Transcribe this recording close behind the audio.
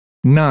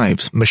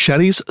Knives,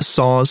 machetes,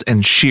 saws,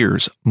 and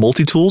shears,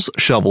 multi-tools,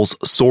 shovels,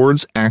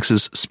 swords,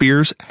 axes,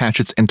 spears,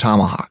 hatchets, and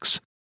tomahawks.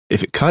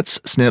 If it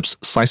cuts, snips,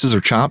 slices, or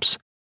chops,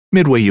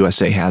 Midway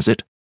USA has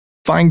it.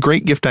 Find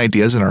great gift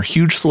ideas in our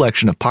huge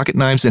selection of pocket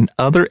knives and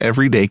other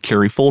everyday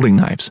carry folding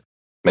knives.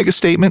 Make a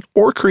statement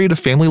or create a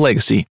family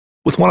legacy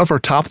with one of our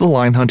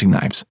top-of-the-line hunting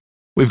knives.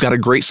 We've got a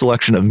great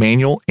selection of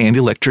manual and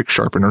electric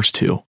sharpeners,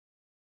 too.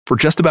 For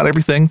just about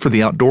everything for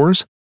the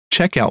outdoors,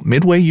 check out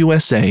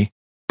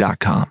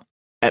MidwayUSA.com.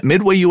 At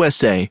Midway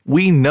USA,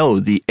 we know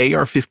the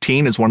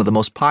AR-15 is one of the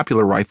most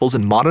popular rifles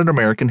in modern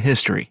American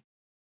history.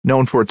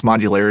 Known for its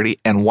modularity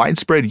and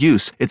widespread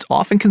use, it's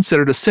often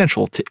considered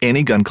essential to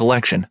any gun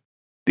collection.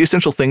 The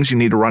essential things you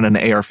need to run an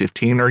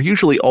AR-15 are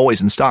usually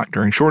always in stock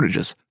during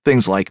shortages,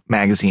 things like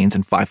magazines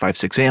and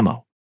 5.56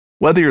 ammo.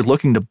 Whether you're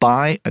looking to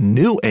buy a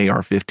new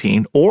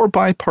AR-15 or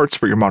buy parts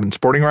for your modern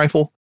sporting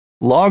rifle,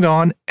 log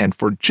on and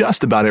for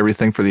just about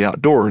everything for the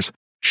outdoors,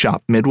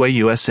 shop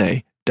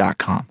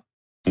MidwayUSA.com.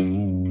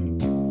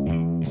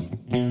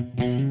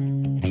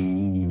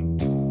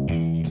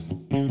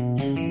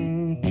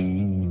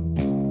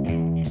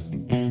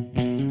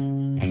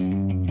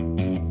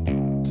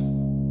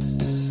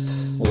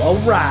 All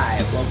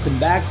right, welcome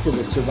back to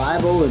the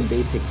Survival and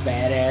Basic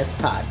Badass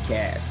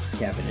Podcast with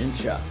Kevin and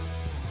Chuck.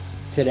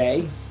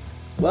 Today,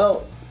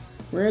 well,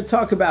 we're going to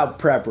talk about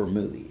prepper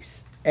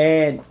movies.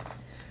 And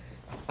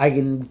I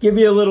can give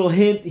you a little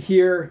hint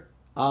here.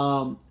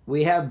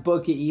 We have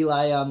Book of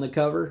Eli on the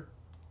cover.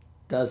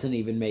 Doesn't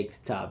even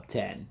make the top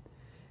 10.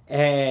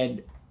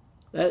 And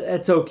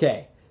that's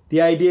okay.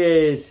 The idea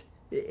is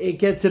it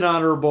gets an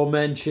honorable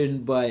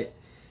mention, but,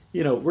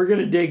 you know, we're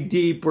going to dig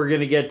deep. We're going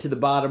to get to the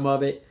bottom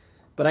of it.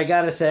 But I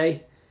gotta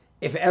say,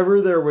 if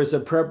ever there was a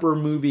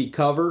prepper movie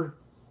cover,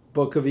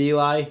 Book of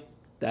Eli,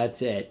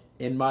 that's it.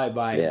 In my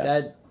mind,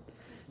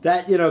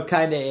 that you know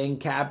kind of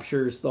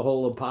encaptures the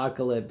whole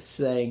apocalypse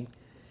thing.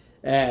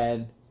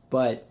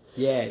 But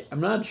yeah,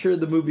 I'm not sure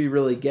the movie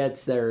really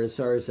gets there as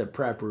far as a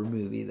prepper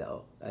movie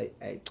though.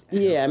 I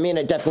mean,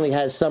 it definitely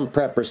has some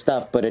prepper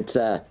stuff, but it's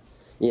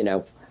you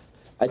know.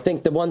 I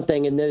think the one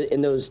thing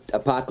in those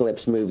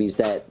apocalypse movies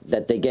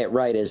that they get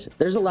right is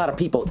there's a lot of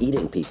people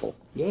eating people.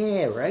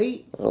 Yeah,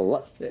 right. A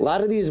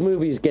lot of these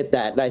movies get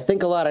that, and I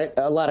think a lot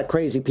of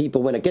crazy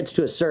people, when it gets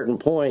to a certain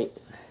point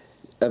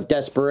of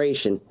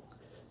desperation,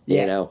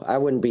 you know, I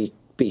wouldn't be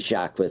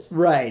shocked with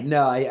right.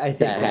 No, I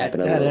think that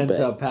ends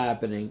up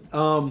happening.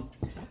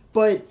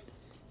 But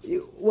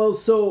well,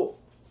 so.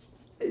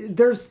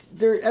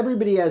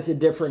 Everybody has a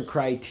different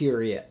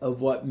criteria of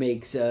what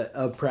makes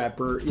a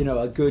prepper, you know,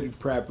 a good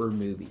prepper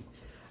movie.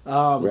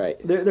 Right.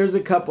 There's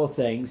a couple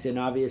things, and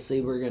obviously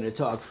we're going to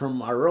talk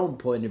from our own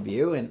point of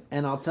view,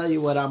 and I'll tell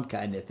you what I'm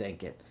kind of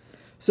thinking.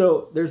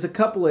 So there's a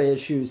couple of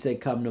issues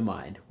that come to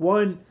mind.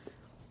 One,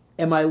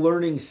 am I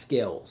learning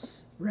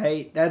skills?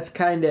 Right. That's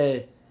kind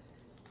of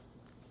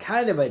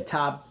a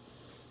top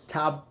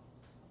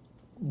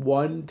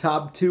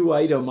two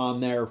item on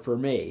there for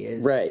me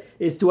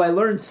is do I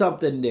learn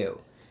something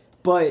new?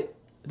 But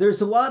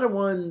there's a lot of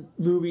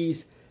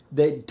movies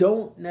that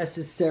don't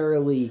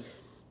necessarily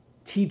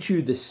teach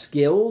you the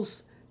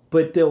skills,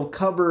 but they'll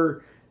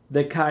cover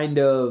the kind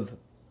of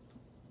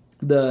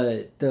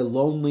the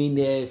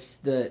loneliness,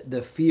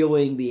 the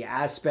feeling, the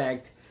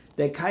aspect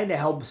that kind of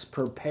helps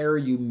prepare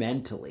you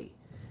mentally.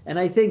 And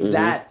I think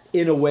that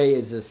in a way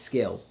is a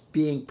skill,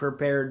 being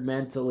prepared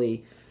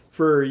mentally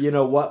for, you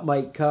know, what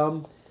might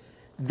come.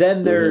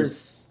 Then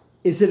there's,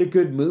 is it a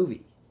good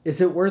movie?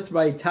 Is it worth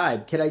my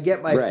time? Can I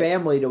get my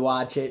family to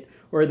watch it?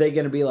 Or are they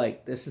going to be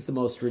like, this is the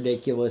most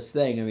ridiculous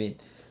thing? I mean,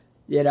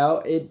 you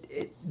know,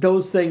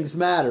 those things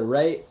matter,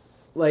 right?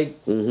 Like,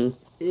 you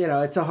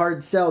know, it's a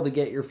hard sell to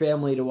get your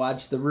family to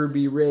watch the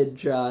Ruby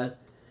Ridge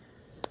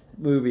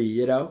movie,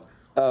 you know?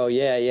 Oh,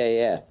 yeah.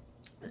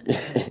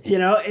 You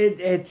know,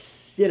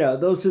 it's, you know,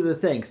 those are the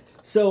things.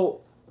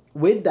 So,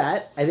 with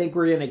that, I think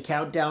we're going to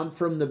count down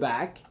from the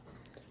back,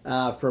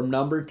 from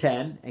number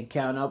 10, and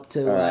count up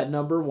to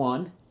number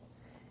 1.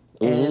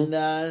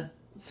 And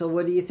so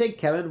what do you think,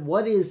 Kevin?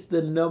 What is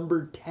the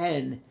number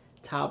 10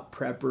 top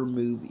prepper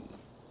movie?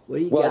 What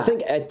do you got?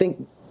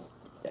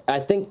 I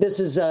think this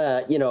is,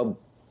 you know,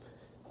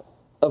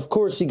 of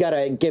course you got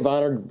to give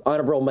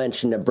honorable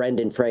mention to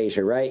Brendan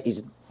Fraser, right?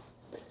 He's a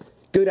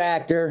good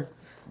actor,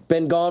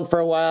 been gone for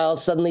a while,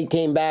 suddenly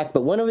came back.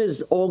 But one of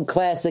his old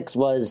classics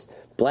was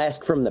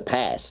Blast from the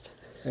Past.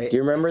 Right. Do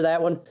you remember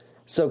that one?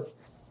 So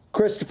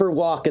Christopher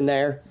Walken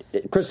there.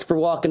 Christopher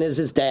Walken is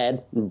his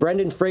dad.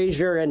 Brendan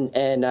Fraser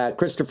and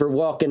Christopher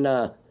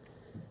Walken,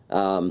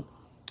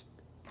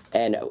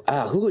 and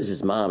who was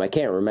his mom? I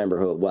can't remember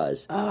who it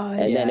was.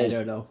 I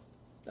don't know.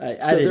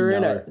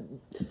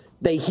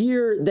 They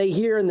hear in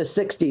the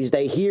 60s,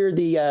 they hear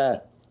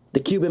the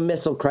Cuban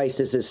Missile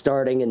Crisis is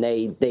starting, and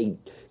they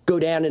go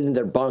down into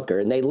their bunker,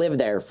 and they live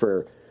there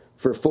for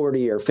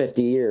 40 or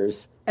 50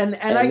 years. And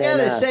I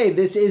gotta say,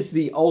 this is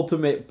the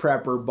ultimate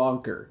prepper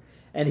bunker.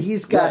 And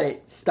he's got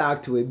it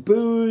stocked with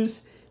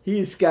booze.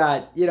 He's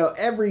got, you know,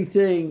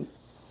 everything.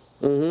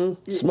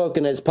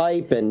 Smoking his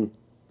pipe and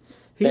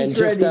He's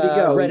ready to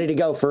go. Ready to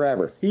go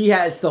forever. He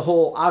has the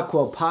whole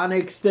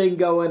aquaponics thing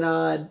going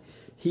on.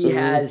 He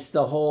has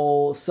the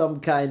whole some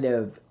kind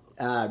of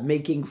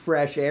making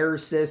fresh air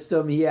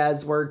system he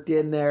has worked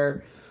in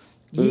there.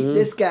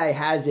 This guy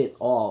has it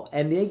all.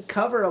 And they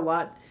cover a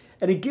lot.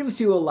 And it gives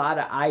you a lot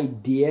of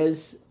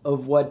ideas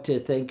of what to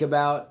think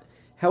about.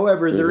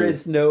 However, there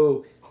is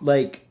no,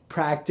 like,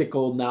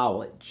 practical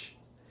knowledge.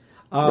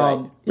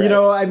 You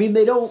know, I mean,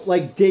 they don't,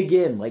 like, dig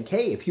in. Like,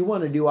 hey, if you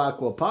want to do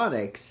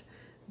aquaponics,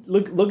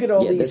 look at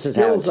all these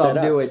skills I'm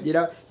doing. You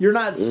know, you're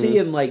not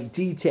seeing, like,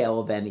 detail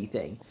of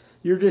anything.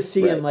 You're just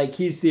seeing, like,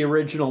 he's the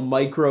original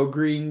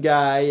microgreen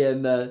guy.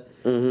 And the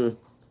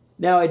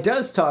Now, it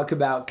does talk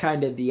about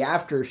kind of the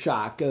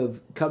aftershock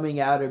of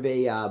coming out of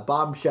a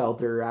bomb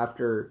shelter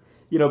after,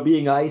 you know,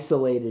 being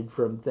isolated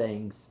from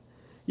things.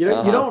 You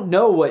know, you don't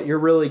know what you're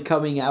really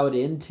coming out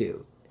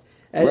into.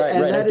 And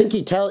I think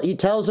he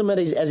tells him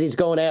as he's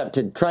going out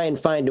to try and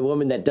find a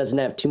woman that doesn't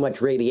have too much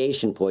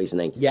radiation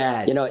poisoning.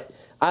 Yes. You know,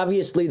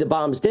 obviously the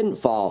bombs didn't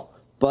fall,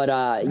 but,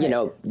 you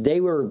know, they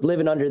were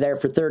living under there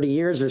for 30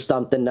 years or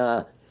something,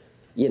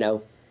 you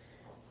know,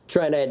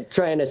 trying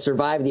to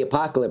survive the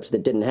apocalypse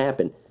that didn't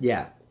happen.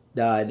 Yeah.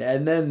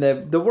 And then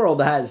the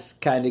world has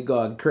kind of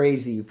gone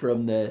crazy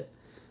from the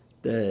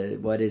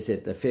what is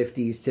it, the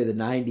 50s to the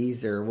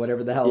 90s or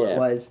whatever the hell it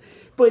was.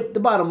 But the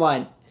bottom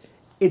line,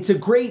 it's a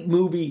great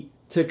movie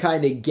to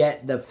kind of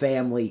get the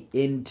family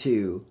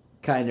into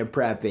kind of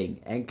prepping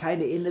and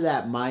kind of into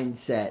that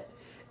mindset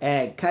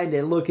and kind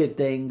of look at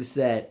things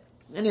and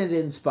it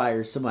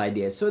inspires some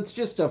ideas. So it's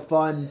just a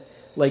fun,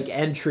 like,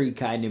 entry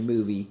kind of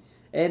movie.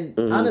 And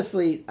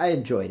honestly, I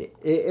enjoyed it.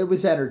 It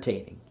was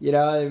entertaining. You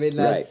know, I mean,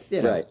 that's,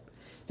 you know,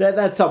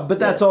 that's something. But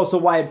that's also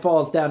why it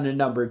falls down to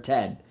number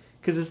 10.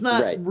 Because it's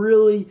not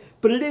really,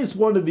 but it is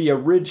one of the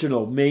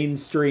original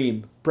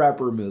mainstream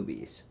prepper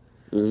movies.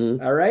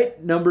 All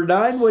right, number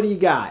 9, what do you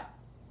got?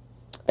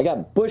 I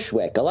got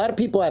Bushwick. A lot of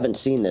people haven't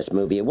seen this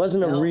movie. It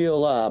wasn't a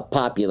real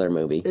popular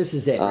movie. This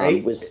is it, right?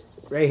 It was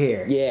right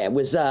here. Yeah, it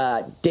was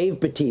Dave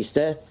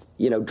Bautista,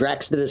 you know,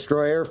 Drax the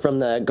Destroyer from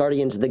the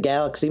Guardians of the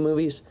Galaxy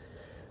movies.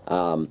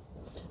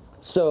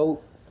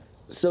 So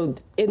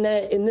in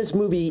this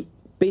movie,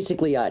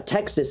 basically,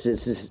 Texas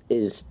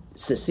is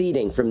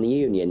seceding from the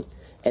Union,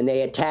 and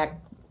they attack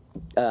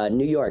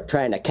New York,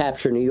 trying to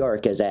capture New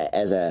York as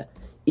a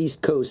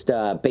East Coast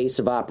base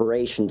of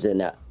operations,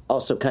 and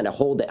also kind of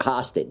hold it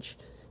hostage.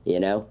 You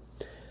know,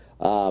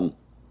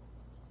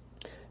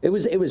 it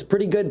was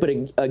pretty good, but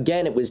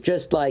again, it was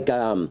just like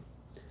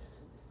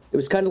it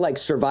was kind of like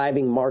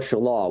surviving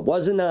martial law.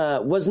 Wasn't a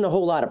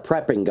whole lot of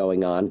prepping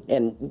going on,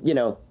 and you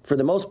know, for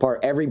the most part,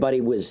 everybody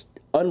was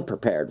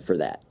unprepared for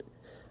that.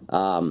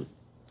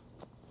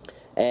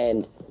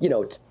 And you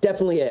know, it's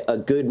definitely a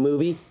good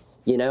movie.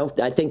 You know,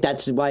 I think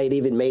that's why it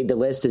even made the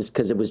list, is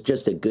because it was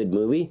just a good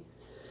movie.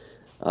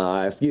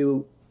 If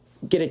you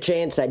get a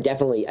chance, I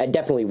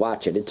definitely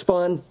watch it. It's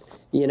fun.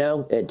 You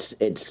know, it's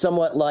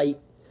somewhat light,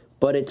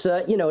 but it's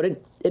you know,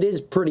 it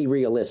is pretty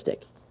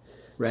realistic.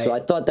 Right. So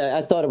I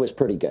thought it was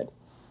pretty good.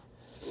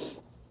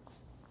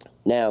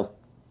 Now,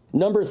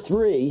 number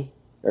 3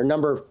 or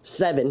number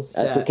 7,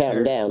 for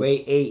counting down.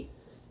 Wait,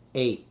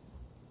 8.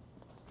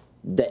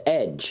 The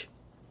Edge.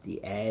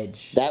 The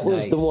Edge. That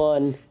was the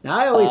one. Now,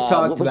 I always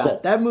talked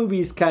about that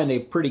movie's kind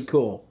of pretty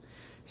cool.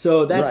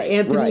 So that's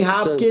Anthony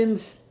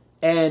Hopkins,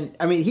 and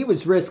I mean, he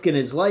was risking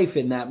his life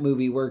in that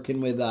movie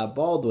working with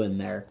Baldwin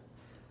there.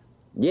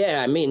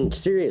 Yeah, I mean,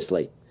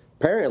 seriously.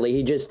 Apparently,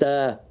 he just,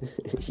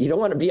 you don't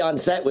want to be on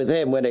set with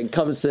him when it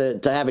comes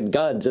to having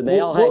guns, and they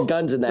all had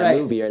guns in that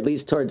movie, or at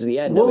least towards the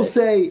end of it. We'll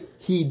say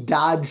he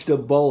dodged a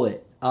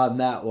bullet on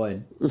that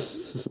one.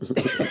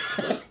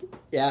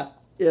 Yeah,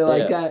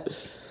 that.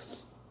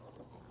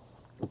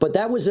 But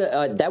that was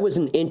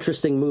an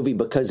interesting movie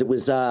because it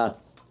was that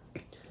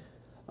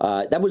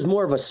was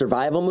more of a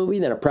survival movie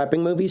than a prepping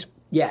movie,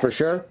 for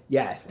sure.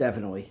 Yes,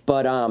 definitely.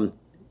 But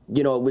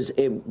you know,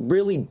 it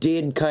really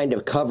did kind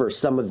of cover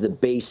some of the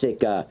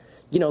basic,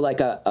 you know, like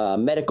a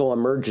medical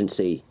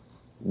emergency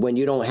when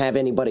you don't have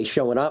anybody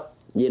showing up.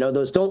 You know,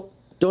 those don't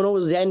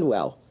always end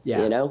well.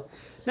 Yeah. You know.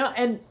 No,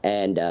 and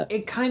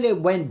it kind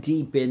of went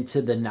deep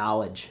into the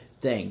knowledge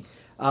thing.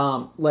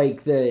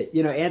 Like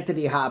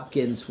Anthony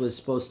Hopkins was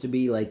supposed to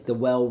be like the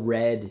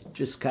well-read,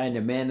 just kind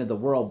of man of the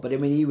world. But I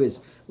mean, he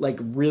was like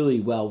really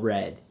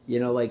well-read,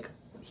 you know, like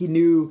he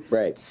knew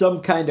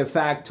some kind of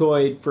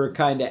factoid for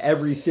kind of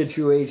every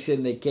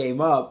situation that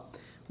came up.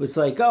 Was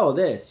like, oh,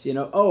 this, you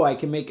know, oh, I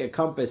can make a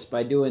compass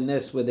by doing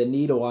this with a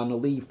needle on a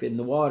leaf in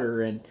the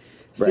water and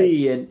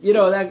see, and you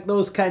know,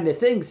 those kind of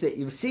things that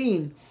you've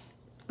seen.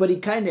 But he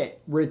kind of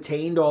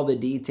retained all the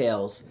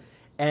details,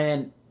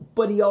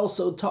 but he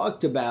also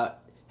talked about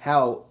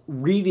how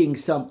reading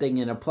something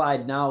in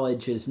applied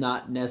knowledge is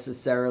not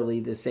necessarily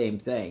the same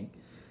thing.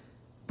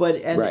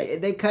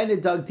 They kind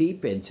of dug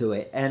deep into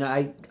it, and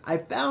I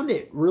found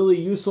it really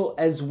useful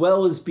as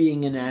well as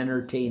being an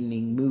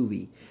entertaining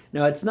movie.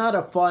 Now, it's not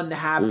a fun,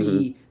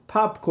 happy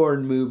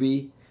popcorn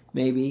movie,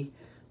 maybe,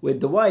 with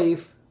the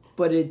wife,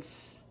 but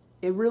it's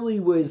it really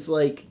was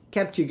like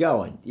kept you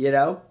going. You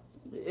know,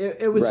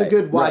 it was a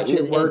good watch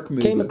at work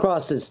movie. Came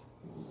across as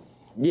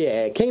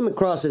it came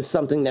across as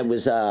something that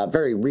was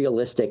very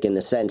realistic in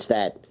the sense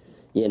that,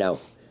 you know,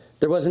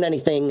 there wasn't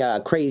anything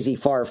crazy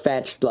far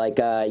fetched like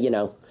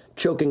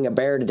choking a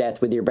bear to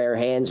death with your bare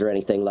hands or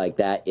anything like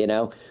that. You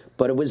know,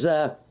 but it was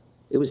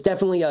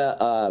definitely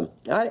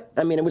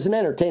I mean, it was an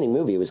entertaining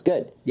movie. It was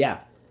good. Yeah.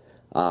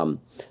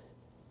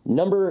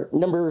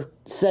 Number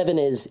 7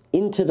 is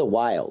Into the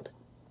Wild.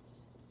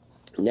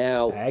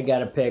 Now, I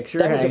got a picture.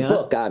 That was a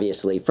book,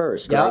 obviously,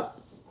 first, right?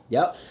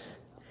 Yep.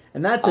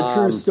 And that's a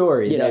true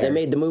story. You know, they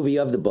made the movie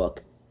of the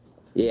book.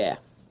 Yeah.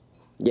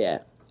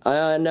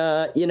 And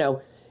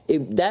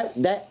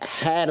that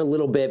had a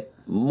little bit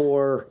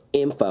more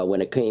info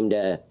when it came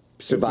to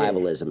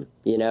survivalism.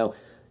 You know,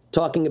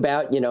 talking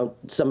about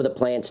some of the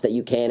plants that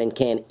you can and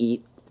can't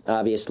eat,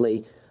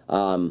 obviously.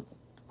 And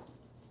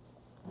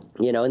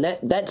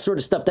that sort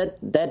of stuff.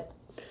 That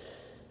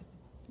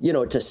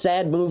it's a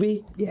sad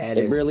movie. Yeah,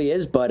 it really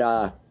is.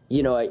 But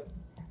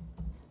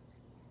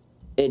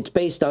it's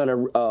based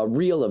on a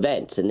real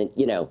event, and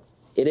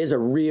it is a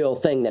real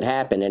thing that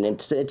happened, and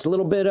it's a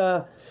little bit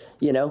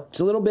it's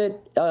a little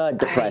bit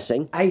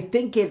depressing. I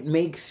think it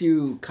makes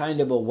you kind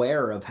of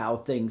aware of how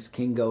things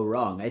can go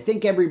wrong. I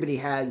think everybody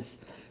has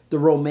the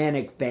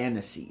romantic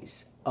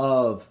fantasies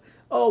of,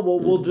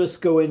 we'll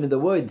just go into the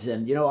woods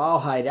and I'll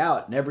hide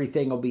out and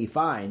everything will be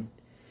fine.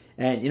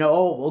 And,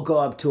 we'll go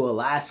up to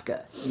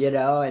Alaska,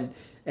 and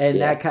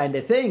that kind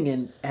of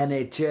thing. And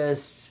it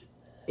just,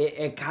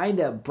 it kind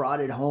of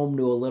brought it home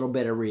to a little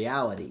bit of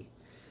reality.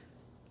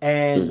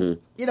 And,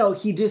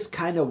 he just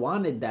kind of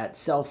wanted that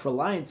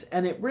self-reliance.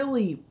 And it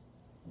really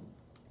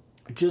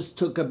just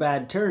took a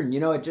bad turn.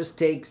 It just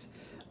takes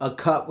a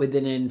cut with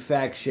an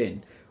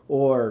infection.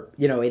 Or,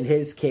 in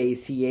his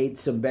case, he ate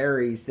some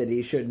berries that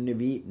he shouldn't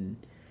have eaten.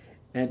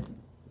 And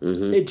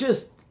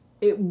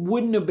it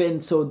wouldn't have been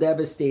so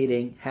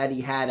devastating had he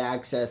had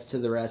access to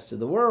the rest of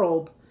the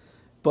world,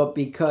 but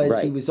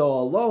because he was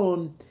all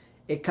alone,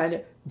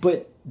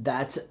 but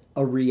that's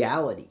a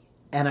reality.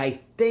 And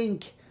I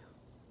think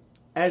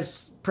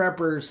as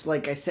preppers,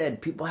 like I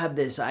said, people have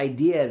this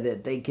idea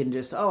that they can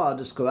just, I'll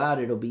just go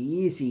out, it'll be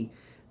easy.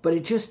 But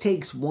it just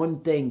takes one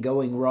thing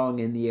going wrong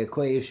in the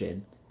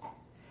equation.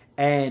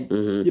 And,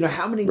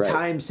 how many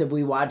times have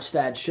we watched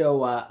that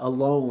show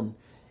Alone,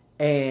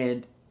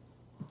 and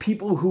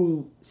people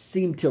who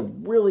seem to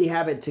really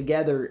have it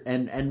together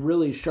and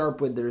really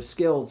sharp with their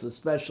skills,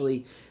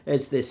 especially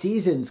as the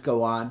seasons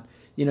go on,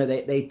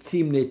 they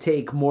seem to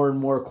take more and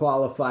more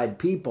qualified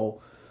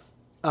people.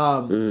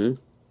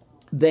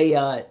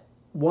 They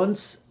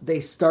once they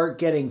start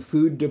getting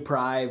food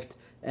deprived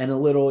and a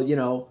little,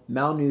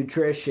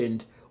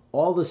 malnutritioned,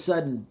 all of a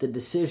sudden the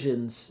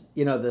decisions,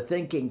 the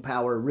thinking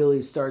power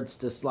really starts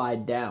to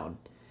slide down.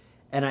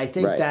 And I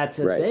think that's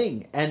a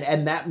thing.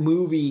 And that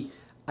movie,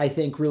 I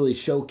think, really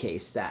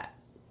showcased that,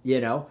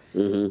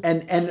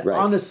 And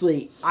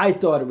honestly, I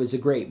thought it was a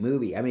great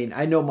movie. I mean,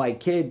 I know my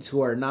kids who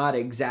are not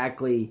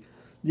exactly,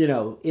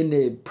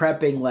 into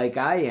prepping like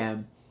I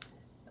am,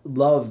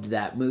 loved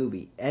that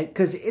movie. And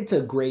because it's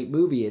a great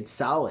movie. It's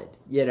solid,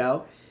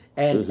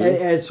 and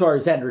as far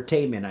as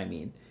entertainment, I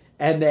mean.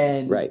 And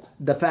then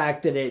the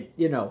fact that it,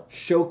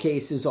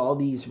 showcases all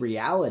these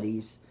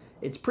realities,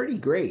 it's pretty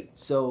great.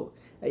 So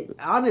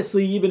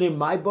honestly, even in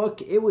my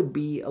book, it would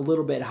be a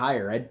little bit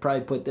higher. I'd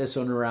probably put this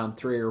one around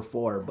 3 or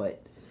 4,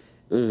 but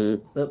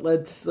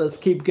let's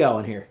keep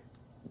going here.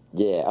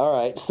 Yeah, all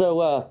right.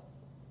 So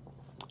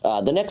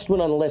the next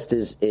one on the list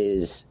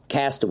is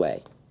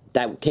Castaway.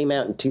 That came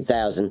out in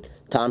 2000.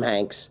 Tom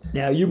Hanks.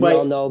 Now you might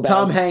all know about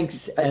Tom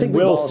Hanks and I think Wilson.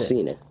 We've all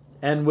seen it.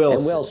 And Wilson.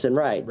 And Wilson,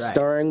 right.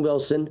 Starring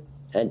Wilson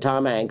and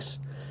Tom Hanks.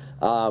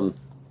 And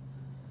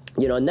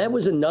that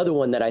was another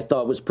one that I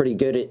thought was pretty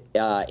good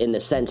in the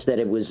sense that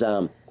it was,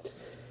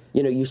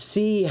 you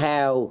see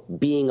how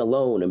being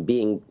alone and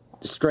being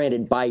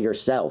stranded by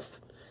yourself,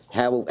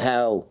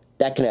 how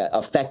that can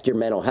affect your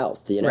mental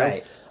health,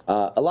 Right.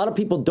 A lot of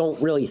people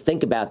don't really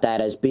think about that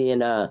as being,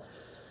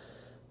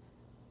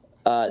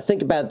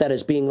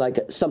 like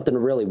something to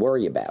really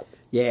worry about.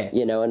 Yeah.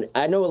 And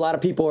I know a lot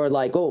of people are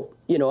like,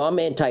 I'm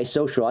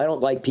antisocial. I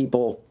don't like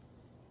people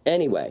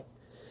anyway.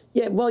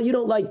 Yeah, well, you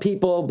don't like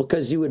people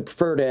because you would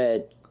prefer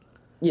to,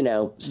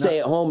 stay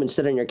at home and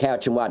sit on your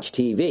couch and watch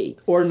TV.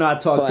 Or not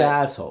talk to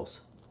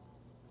assholes.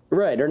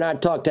 Right, or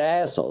not talk to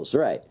assholes,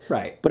 right.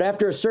 Right. But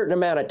after a certain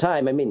amount of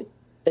time, I mean,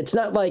 it's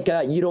not like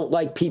you don't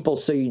like people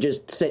so you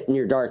just sit in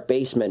your dark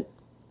basement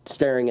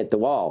staring at the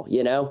wall,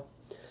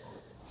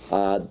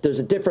 There's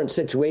a different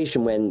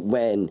situation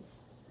when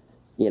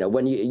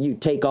you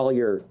take all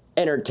your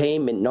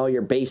entertainment and all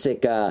your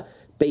basic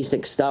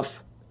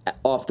stuff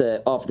off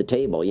the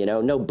table,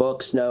 no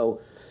books, no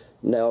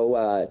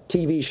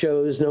TV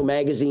shows, no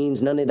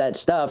magazines, none of that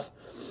stuff.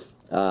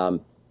 A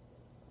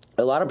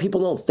lot of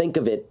people don't think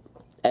of it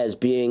as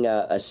being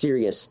a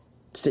serious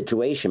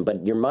situation,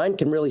 but your mind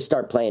can really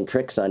start playing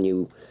tricks on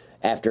you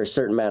after a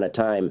certain amount of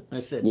time,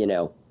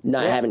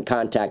 not having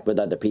contact with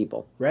other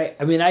people. Right.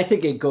 I mean, I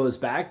think it goes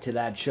back to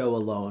that show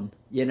alone.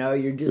 You know,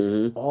 you're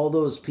just all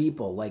those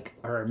people like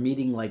are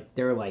meeting like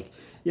they're like,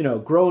 you know,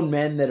 grown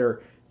men that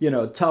are, you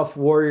know, tough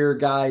warrior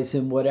guys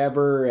and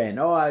whatever, and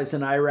I was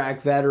an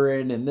Iraq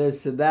veteran and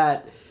this and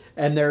that,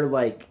 and they're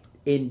like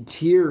in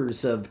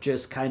tears of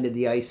just kind of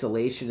the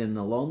isolation and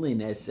the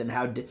loneliness and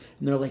and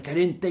they're like, I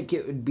didn't think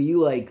it would be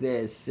like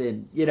this,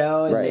 and you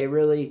know, and they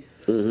really,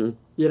 you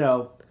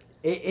know,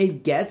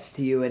 it gets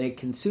to you and it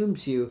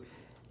consumes you.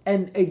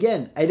 And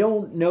again, I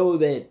don't know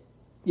that,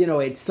 you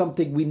know, it's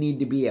something we need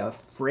to be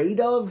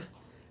afraid of,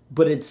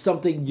 but it's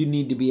something you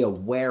need to be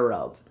aware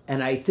of.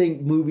 And I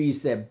think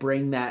movies that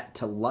bring that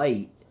to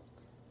light,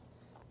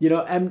 you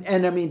know,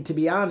 and I mean, to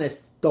be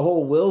honest, the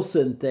whole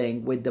Wilson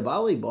thing with the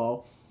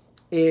volleyball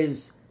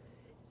is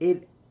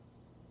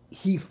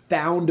he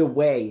found a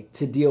way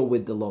to deal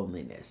with the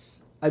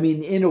loneliness. I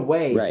mean, in a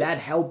way, that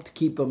helped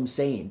keep him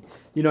sane.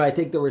 You know, I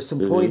think there were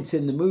some points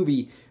in the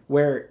movie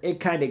where it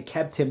kind of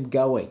kept him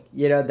going.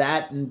 You know,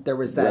 that, and there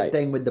was that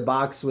thing with the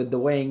box with the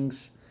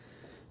wings.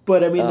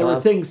 But, I mean, there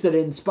were things that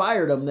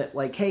inspired him that,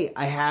 like, hey,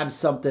 I have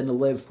something to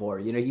live for.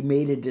 You know, he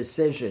made a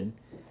decision.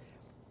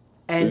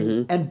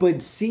 And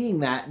but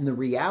seeing that and the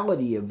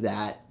reality of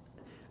that,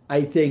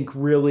 I think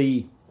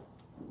really,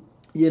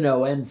 you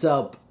know, ends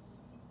up,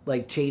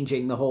 like,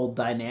 changing the whole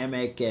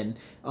dynamic and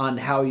on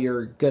how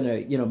you're going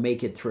to, you know,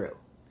 make it through.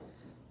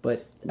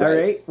 But, all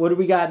right, what do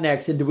we got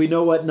next? And do we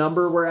know what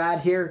number we're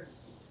at here?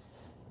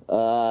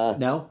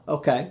 No?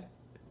 Okay.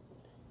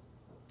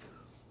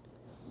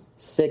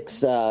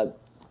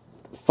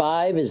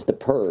 5 is The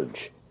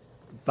Purge.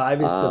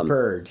 5 is The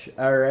Purge.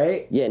 All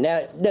right. Yeah.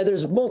 Now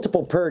there's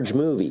multiple Purge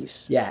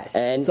movies. Yes.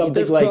 And something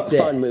they're like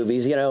fun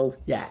movies. You know.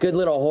 Yeah. Good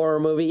little horror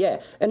movie.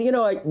 Yeah. And you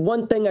know,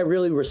 one thing I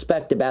really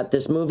respect about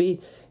this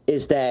movie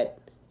is that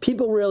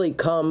people really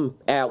come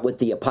out with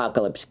the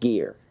apocalypse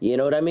gear. You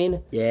know what I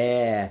mean?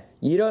 Yeah.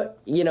 You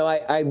know,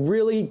 I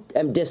really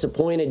am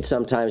disappointed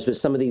sometimes with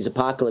some of these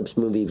apocalypse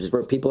movies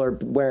where people are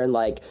wearing,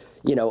 like,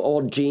 you know,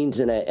 old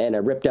jeans and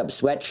a ripped up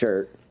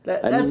sweatshirt.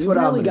 That's you what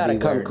really I'm got to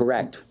come wearing.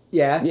 correct.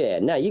 Yeah. Yeah.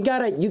 No, you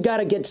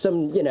gotta get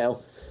some, you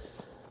know,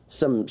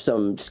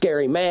 some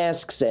scary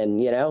masks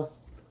and, you know,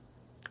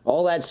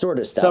 all that sort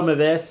of stuff. Some of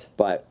this,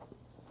 but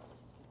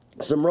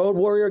some Road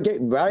Warrior,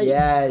 right?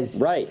 Yes.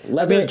 Right.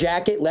 Leather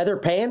jacket, leather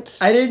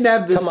pants. I didn't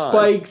have the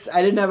spikes.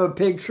 I didn't have a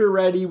picture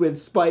ready with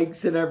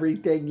spikes and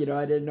everything. You know,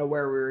 I didn't know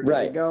where we were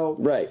going to go.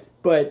 Right.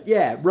 But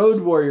yeah,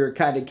 Road Warrior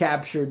kind of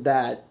captured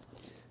that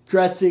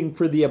dressing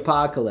for the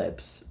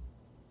apocalypse.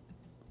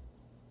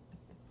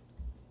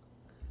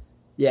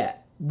 Yeah.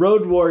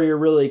 Road Warrior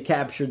really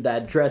captured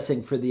that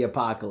dressing for the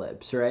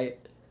apocalypse, right?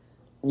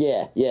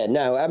 Yeah.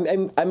 No,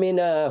 I mean,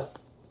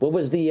 what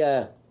was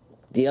the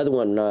other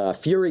one?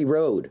 Fury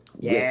Road.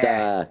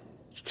 Yeah. With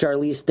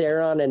Charlize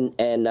Theron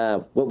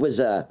and what was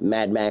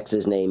Mad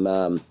Max's name?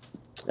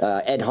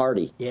 Ed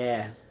Hardy.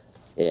 Yeah.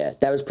 Yeah,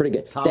 that was pretty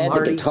good. Tom they had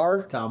Hardy. the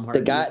guitar. Tom Hardy.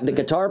 The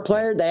guitar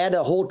player. They had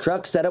a whole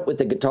truck set up with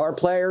the guitar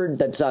player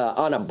that's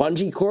on a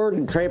bungee cord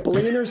and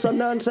trampoline or some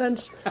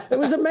nonsense. It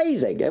was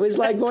amazing. It was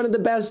like one of the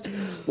best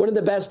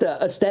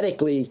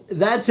aesthetically.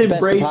 That's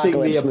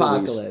embracing the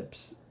apocalypse.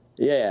 Movies.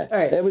 Yeah,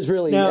 right. It was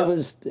really now,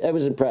 it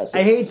was impressive.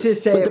 I hate to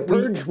say but it, The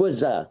Purge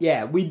was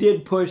yeah, we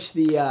did push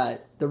the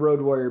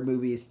Road Warrior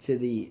movies to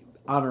the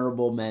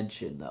honorable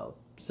mention, though.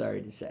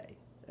 Sorry to say,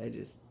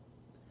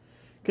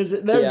 because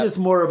they're just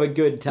more of a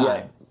good time.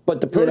 Yeah.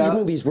 But the Purge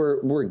movies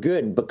were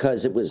good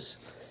because it was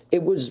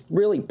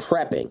really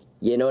prepping.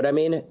 You know what I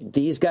mean?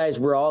 These guys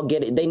were all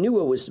they knew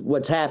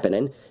what's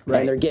happening,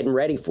 and they're getting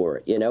ready for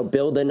it. You know,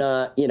 building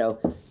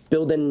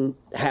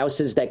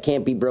houses that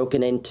can't be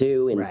broken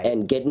into,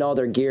 and getting all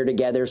their gear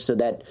together so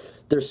that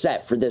they're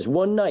set for this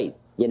one night.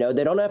 You know,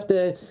 they don't have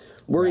to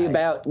worry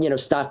about, you know,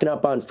 stocking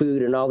up on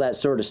food and all that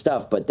sort of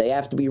stuff, but they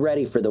have to be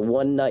ready for the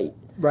one night.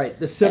 Right,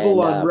 the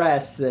civil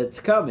unrest that's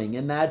coming,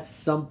 and that's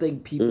something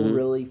people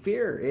really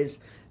fear is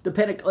the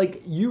panic.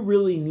 Like, you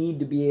really need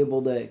to be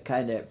able to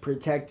kind of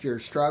protect your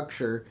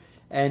structure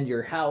and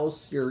your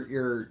house,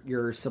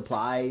 your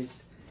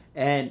supplies,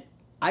 and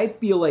I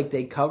feel like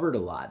they covered a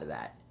lot of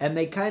that. And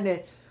they kind of,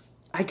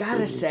 I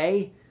gotta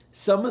say,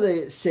 some of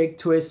the sick,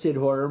 twisted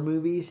horror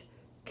movies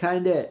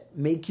kind of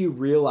make you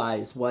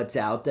realize what's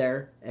out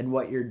there and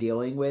what you're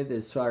dealing with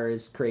as far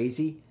as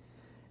crazy.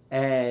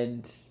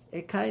 And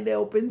it kind of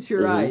opens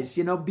your eyes,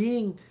 you know,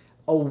 being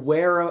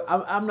aware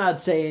of, I'm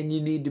not saying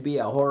you need to be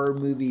a horror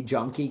movie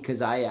junkie,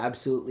 because I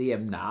absolutely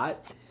am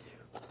not.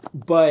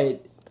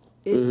 But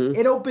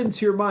it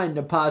opens your mind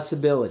to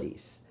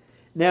possibilities.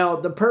 Now,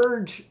 The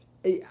Purge,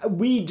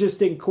 we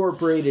just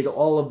incorporated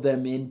all of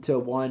them into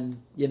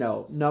one, you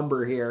know,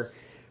 number here.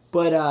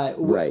 But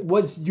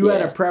was you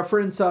had a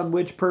preference on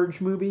which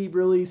Purge movie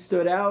really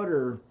stood out,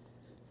 or?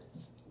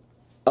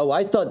 Oh,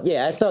 I thought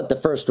the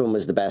first one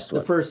was the best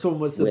one. The first one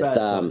was the best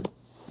one.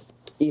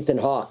 Ethan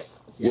Hawke.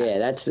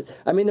 Yes. Yeah,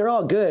 I mean, they're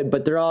all good,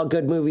 but they're all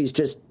good movies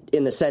just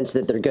in the sense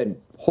that they're good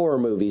horror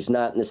movies,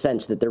 not in the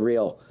sense that they're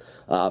real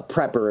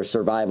prepper or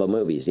survival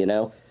movies, you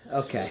know?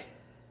 Okay.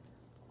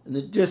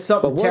 Just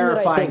something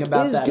terrifying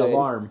about that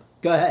alarm.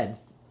 Go ahead.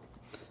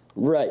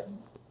 Right.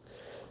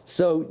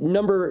 So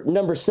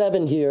number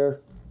 7 here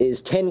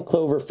is 10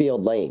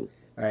 Cloverfield Lane.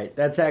 All right,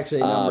 that's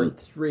actually number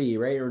 3,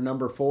 right? Or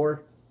number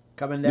 4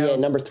 coming down? Yeah,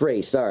 number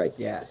 3, sorry.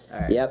 Yeah, all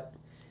right. Yep.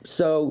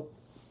 So,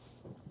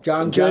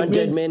 John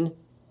Goodman,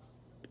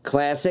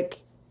 classic.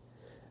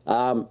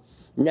 Now,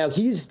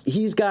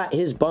 he's got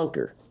his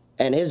bunker,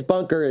 and his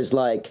bunker is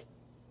like,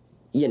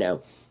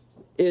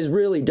 is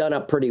really done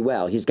up pretty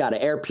well. He's got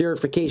an air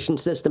purification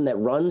system that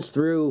runs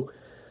through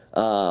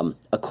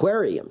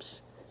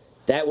aquariums.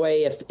 That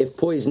way, if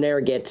poison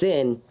air gets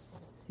in,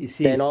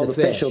 then all the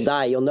fish will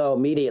die. You'll know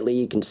immediately.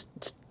 You can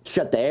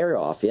shut the air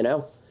off,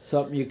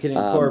 Something you can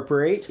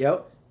incorporate,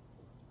 yep.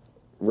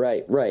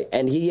 Right.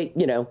 And he,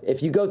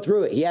 if you go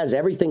through it, he has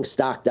everything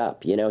stocked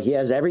up. He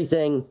has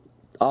everything,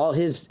 all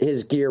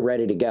his gear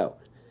ready to go.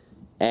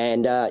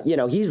 And,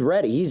 he's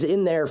ready. He's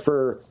in there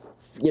for,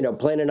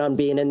 planning on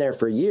being in there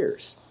for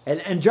years.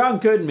 And John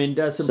Goodman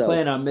doesn't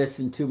plan on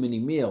missing too many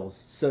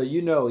meals. So,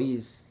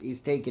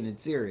 he's taking it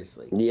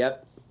seriously.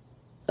 Yep.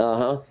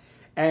 Uh-huh.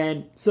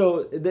 And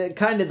so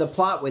the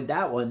plot with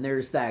that one,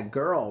 there's that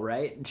girl,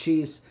 right? And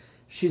she's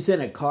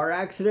in a car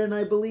accident,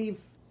 I believe.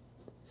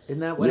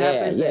 Isn't that what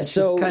happened? Yeah, she's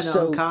kind of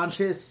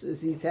unconscious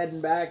as he's heading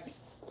back.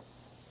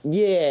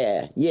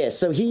 Yeah.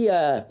 So he,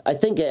 I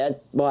think, I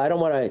don't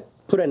want to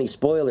put any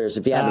spoilers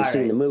if you haven't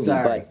seen the movie,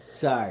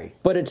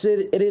 but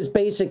it is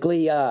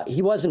basically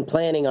he wasn't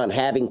planning on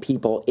having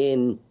people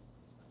in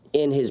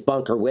his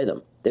bunker with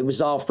him. It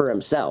was all for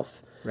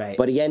himself. Right.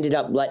 But he ended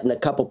up letting a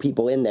couple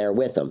people in there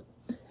with him.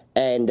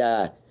 And,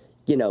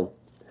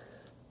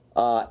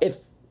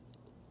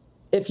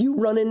 if you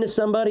run into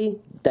somebody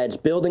that's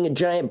building a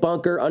giant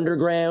bunker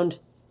underground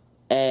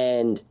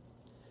and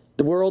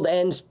the world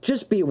ends,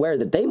 just be aware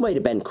that they might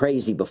have been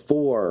crazy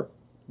before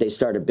they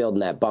started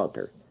building that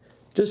bunker.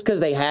 Just because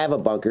they have a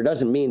bunker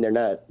doesn't mean they're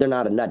not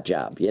a nut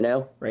job,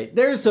 Right.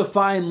 There's a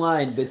fine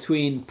line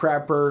between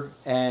prepper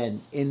and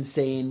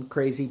insane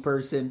crazy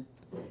person.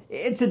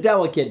 It's a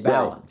delicate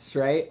balance,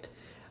 right?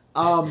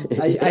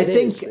 I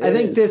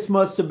think this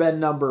must have been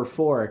number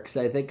 4 because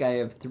I think I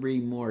have 3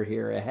 more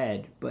here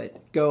ahead. But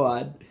go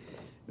on.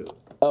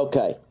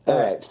 Okay, all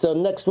right. So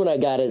next one I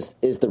got is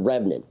The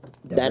Revenant.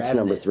 That's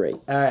number 3.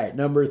 All right,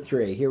 number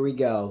 3. Here we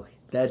go.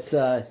 That's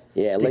Leonardo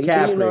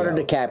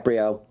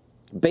DiCaprio,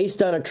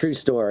 based on a true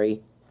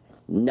story,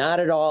 not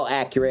at all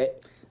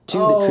accurate to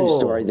the true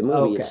story, the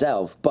movie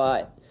itself.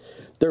 But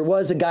there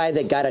was a guy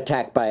that got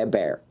attacked by a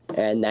bear,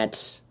 and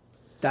that's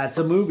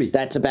a movie.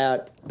 That's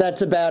about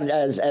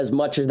as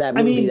much as that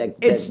movie.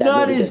 It's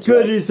not as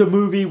good as a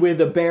movie with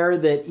a bear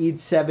that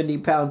eats 70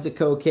 pounds of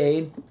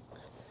cocaine.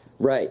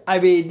 Right. I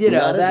mean,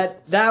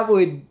 that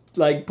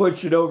would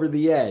push it over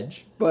the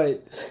edge.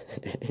 But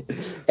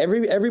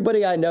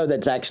everybody I know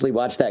that's actually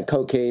watched that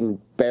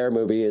cocaine bear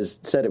movie has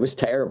said it was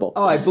terrible.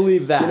 Oh, I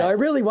believe that. I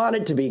really want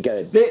it to be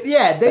good.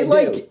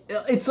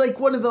 It's like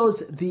one of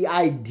those. The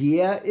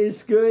idea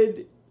is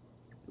good.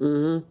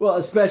 Mm-hmm. Well,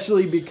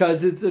 especially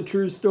because it's a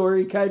true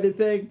story kind of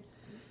thing.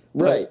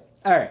 Right.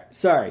 All right.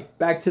 Sorry.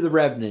 Back to The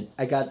Revenant.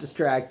 I got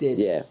distracted.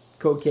 Yeah.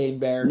 Cocaine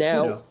bear.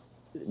 Now,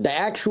 the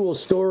actual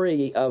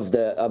story of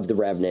the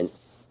Revenant,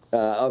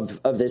 of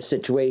this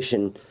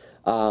situation,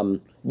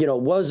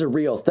 was a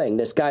real thing.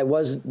 This guy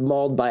was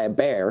mauled by a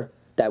bear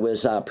that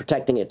was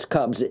protecting its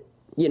cubs.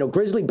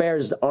 Grizzly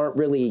bears aren't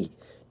really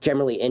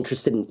generally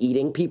interested in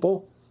eating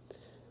people.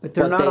 But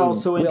they're not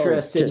also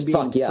interested in being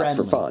fuck you friendly. Up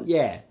for fun.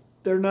 Yeah.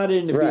 They're not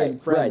into being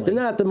friendly. Right. They're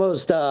not the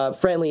most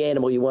friendly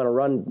animal you want to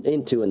run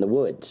into in the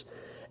woods.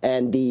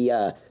 And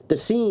the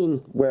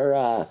scene where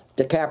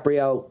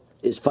DiCaprio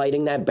is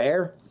fighting that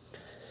bear,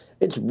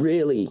 it's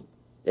really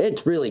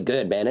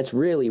good, man. It's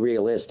really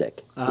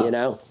realistic, And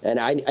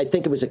I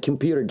think it was a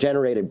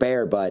computer-generated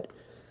bear, but,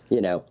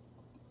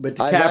 But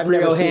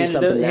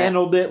DiCaprio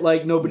handled it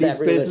like nobody's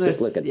business.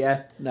 Looking.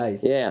 Yeah,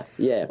 nice. Yeah.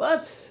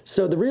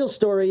 So the real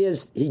story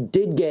is he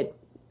did get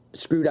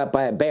screwed up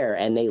by a bear,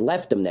 and they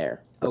left him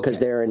there. Because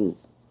they're in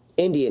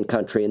Indian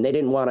country and they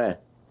didn't want to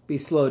be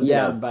slowed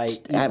down by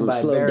have him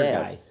slowed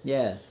down. Guy.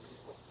 Yeah.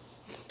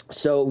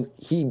 So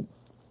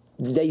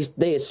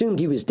they assumed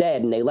he was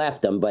dead and they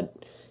left him, but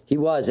he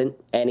wasn't.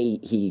 And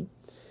he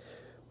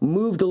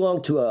moved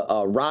along to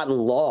a rotten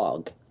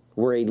log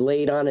where he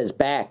laid on his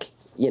back,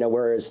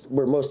 where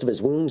most of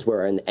his wounds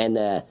were, and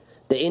the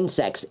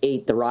insects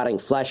ate the rotting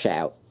flesh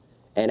out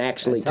and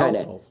actually kind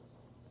of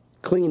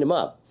cleaned him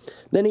up.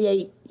 Then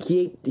he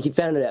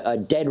found a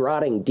dead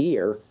rotting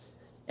deer,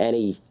 and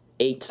he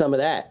ate some of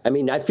that. I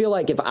mean, I feel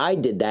like if I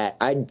did that,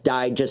 I'd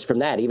die just from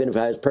that, even if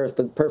I was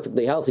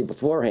perfectly healthy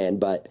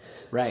beforehand. But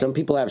some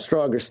people have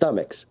stronger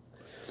stomachs.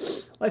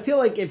 I feel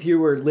like if you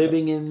were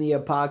living in the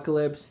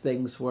apocalypse,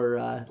 things were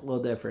a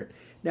little different.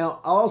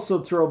 Now, I'll also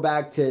throw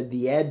back to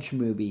the Edge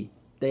movie.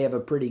 They have a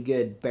pretty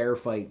good bear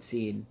fight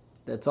scene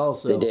that's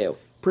also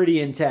pretty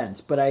intense.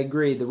 But I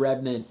agree, The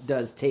Revenant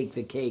does take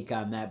the cake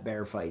on that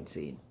bear fight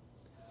scene.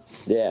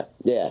 Yeah.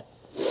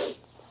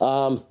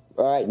 All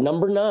right,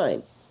 number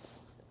 9,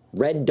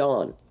 Red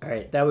Dawn. All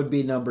right, that would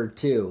be number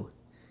 2.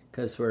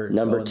 because we're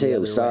number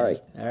 2. Sorry.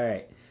 Way. All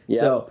right. Yep.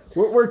 So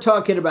we're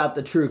talking about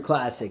the true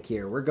classic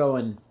here. We're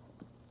going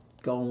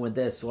with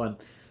this one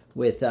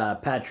with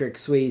Patrick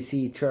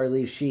Swayze,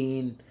 Charlie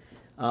Sheen,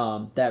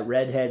 that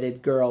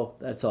redheaded girl.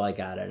 That's all I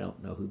got. I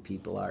don't know who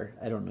people are.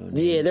 I don't know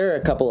names. Yeah, there are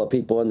a couple of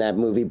people in that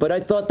movie, but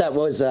I thought that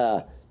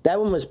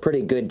one was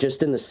pretty good,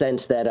 just in the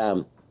sense that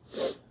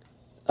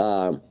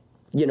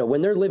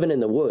when they're living in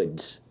the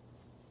woods,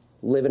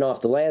 living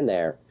off the land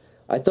there,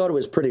 I thought it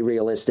was pretty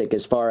realistic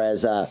as far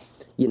as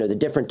the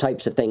different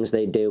types of things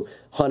they do,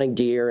 hunting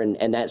deer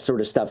and that sort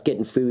of stuff,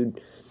 getting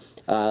food,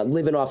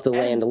 living off the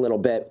land a little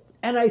bit.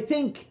 And I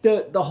think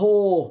the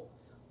whole,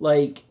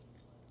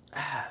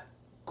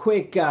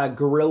 quick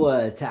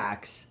guerrilla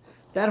attacks,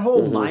 that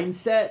whole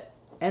mindset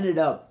ended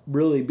up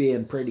really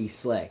being pretty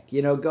slick.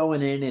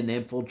 Going in and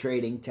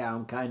infiltrating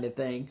town kind of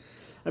thing.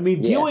 I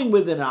mean, dealing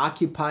with an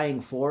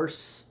occupying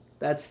force,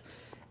 that's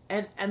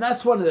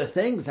one of the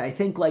things. I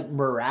think,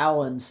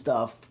 morale and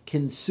stuff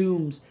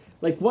consumes...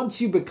 once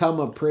you become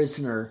a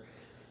prisoner,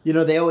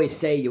 they always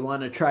say you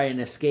want to try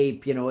and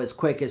escape, as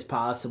quick as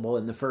possible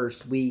in the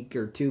first week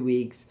or 2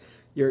 weeks.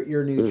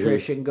 Your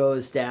nutrition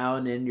goes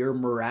down and your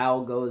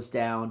morale goes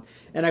down.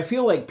 And I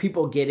feel like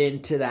people get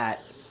into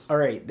that, all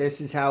right, this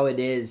is how it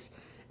is,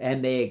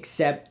 and they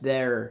accept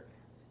their,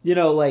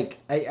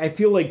 I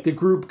feel like the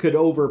group could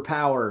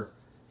overpower,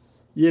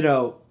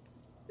 the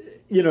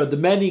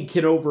many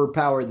can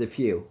overpower the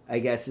few, I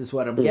guess is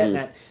what I'm getting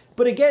at.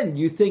 But again,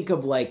 you think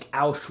of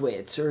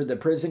Auschwitz or the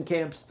prison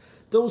camps,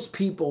 those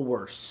people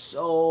were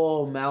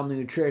so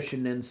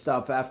malnutrition and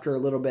stuff after a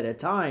little bit of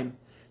time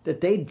that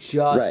they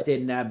just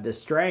didn't have the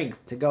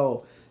strength to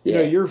go,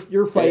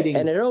 you're fighting.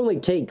 And it only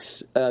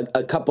takes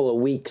a couple of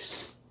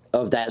weeks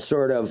of that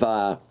sort of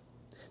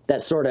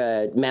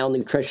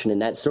malnutrition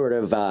and that sort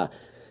of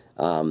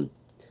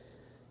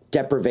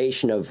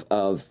deprivation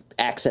of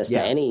access to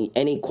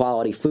any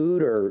quality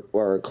food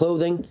or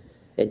clothing.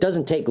 It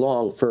doesn't take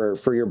long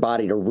for your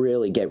body to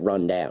really get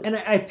run down. And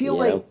I feel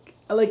like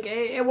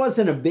it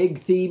wasn't a big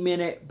theme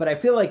in it, but I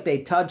feel like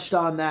they touched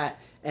on that,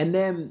 and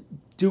then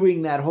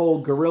doing that whole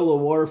guerrilla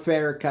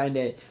warfare kind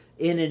of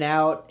in and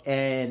out,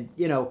 and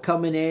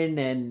coming in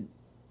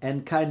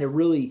and kind of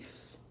really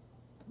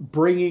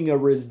bringing a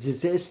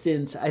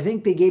resistance. I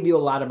think they gave you a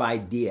lot of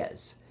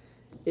ideas.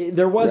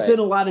 There wasn't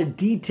a lot of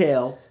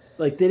detail.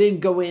 They didn't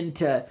go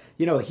into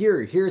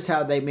here's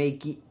how they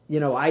make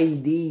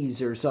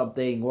IEDs or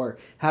something, or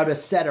how to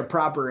set a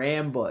proper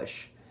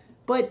ambush.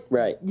 But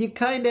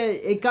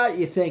it got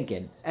you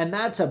thinking. And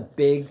that's a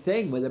big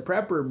thing with a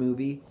prepper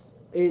movie,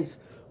 is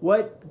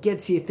what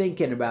gets you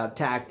thinking about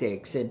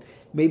tactics and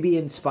maybe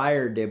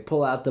inspired to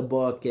pull out the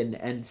book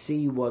and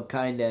see what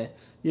kind of,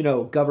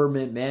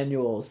 government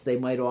manuals they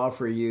might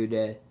offer you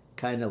to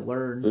kind of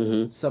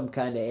learn some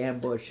kind of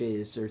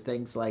ambushes or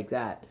things like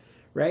that.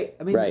 Right?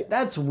 I mean,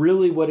 that's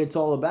really what it's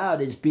all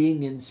about, is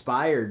being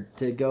inspired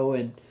to go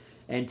and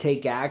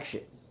take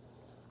action.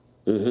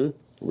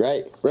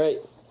 Right.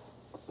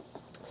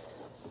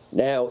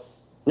 Now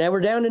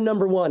we're down to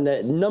number one.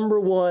 The number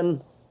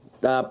one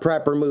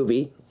prepper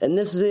movie, and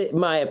this is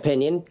my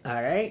opinion. All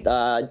right.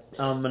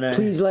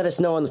 Please let us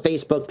know on the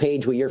Facebook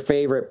page what your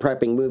favorite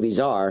prepping movies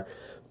are.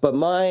 But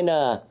mine,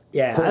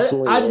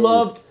 personally, I'd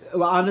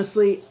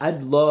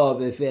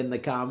love if in the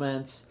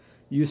comments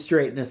you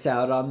straighten us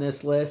out on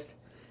this list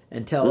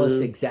and tell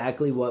us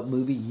exactly what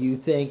movie you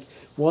think,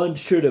 one,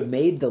 should have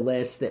made the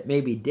list that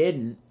maybe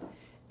didn't,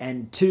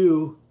 and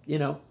two,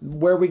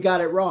 where we got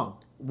it wrong.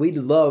 We'd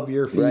love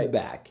your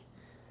feedback.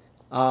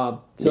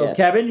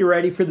 Kevin, you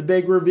ready for the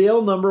big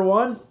reveal, number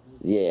one?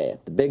 Yeah,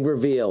 the big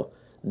reveal,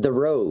 The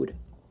Road.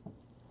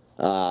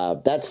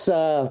 That's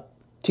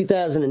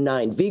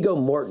 2009, Viggo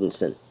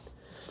Mortensen.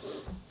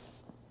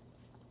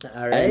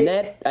 All right. And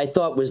that, I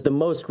thought, was the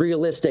most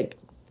realistic,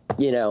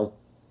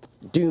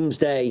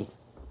 doomsday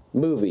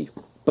movie,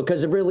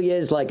 because it really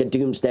is like a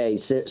doomsday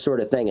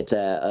sort of thing. It's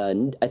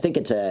I think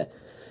it's a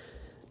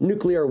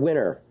nuclear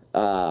winter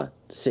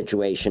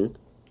situation,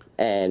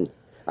 and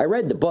I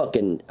read the book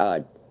and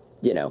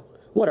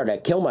wanted to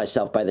kill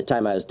myself by the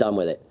time I was done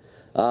with it.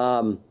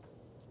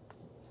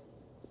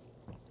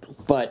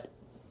 But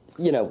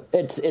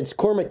it's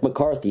Cormac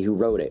McCarthy who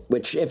wrote it.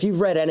 Which, if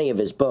you've read any of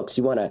his books,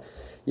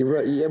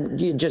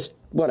 you just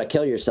want to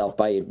kill yourself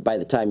by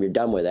the time you're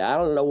done with it. I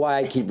don't know why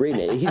I keep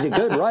reading it. He's a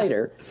good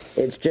writer.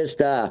 It's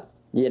just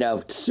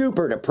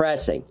super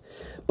depressing.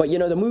 But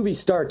the movie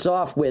starts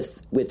off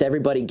with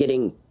everybody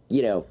getting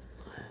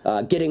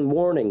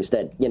warnings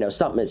that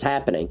something is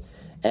happening,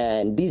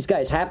 and these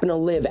guys happen to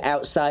live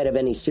outside of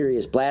any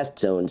serious blast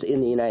zones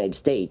in the United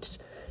States.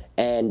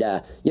 And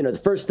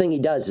the first thing he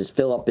does is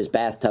fill up his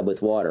bathtub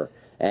with water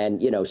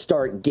and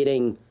start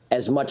getting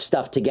as much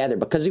stuff together,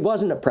 because he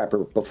wasn't a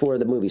prepper before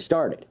the movie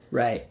started.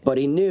 Right. But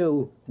he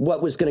knew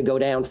what was going to go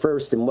down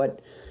first and what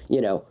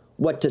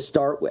to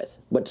start with,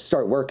 what to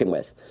start working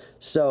with.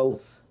 So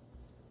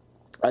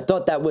I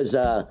thought it was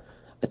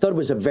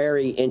a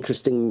very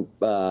interesting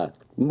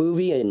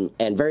movie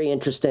and very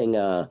interesting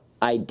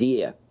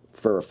idea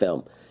for a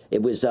film.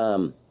 It was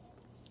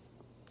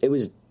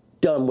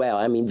done well.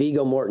 I mean,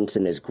 Viggo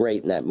Mortensen is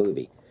great in that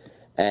movie.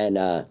 And,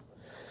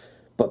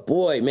 but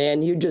boy,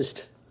 man,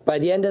 by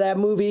the end of that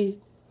movie,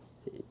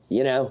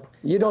 you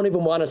don't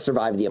even want to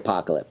survive the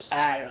apocalypse.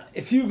 I don't know.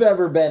 If you've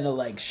ever been to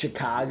like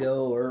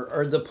Chicago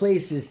or the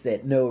places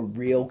that know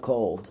real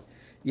cold,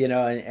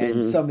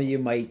 and some of you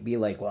might be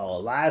like, well,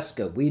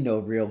 Alaska, we know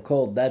real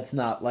cold. That's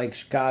not like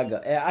Chicago.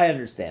 I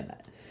understand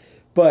that.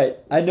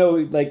 But I know,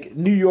 like,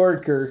 New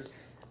Yorker,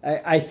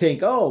 I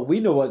think, oh,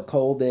 we know what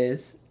cold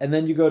is. And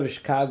then you go to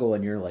Chicago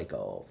and you're like,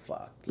 oh,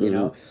 fuck, you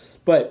know?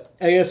 But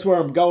I guess where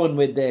I'm going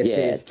with this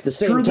is... it's the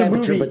same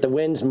temperature, but the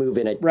wind's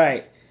moving it.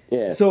 Right.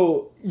 Yeah.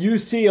 So you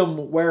see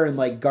them wearing,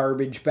 like,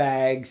 garbage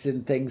bags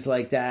and things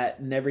like that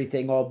and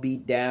everything all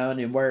beat down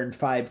and wearing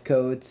 5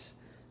 coats.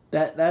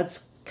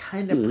 That's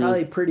kind of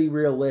probably pretty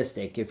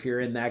realistic if you're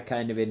in that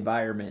kind of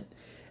environment.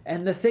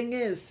 And the thing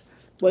is,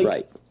 like...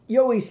 Right. You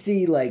always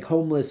see, like,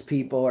 homeless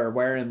people are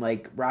wearing,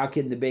 like,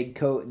 rocking the big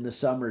coat in the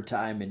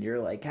summertime, and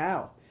you're like,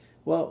 how?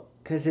 Well,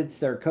 because it's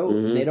their coat,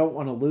 and they don't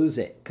want to lose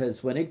it.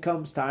 Because when it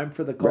comes time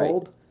for the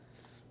cold,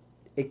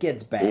 it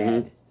gets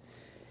bad.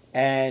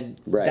 And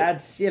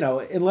that's,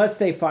 unless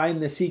they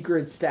find the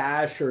secret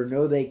stash or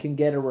know they can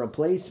get a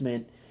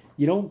replacement,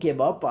 you don't give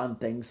up on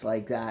things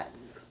like that.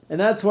 And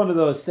that's one of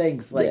those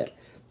things, like,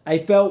 I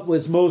felt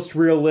was most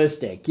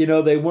realistic.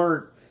 They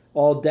weren't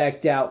all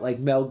decked out like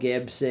Mel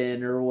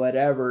Gibson or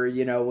whatever,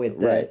 with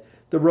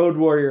the Road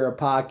Warrior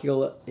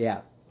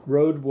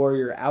Road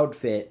Warrior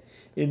outfit.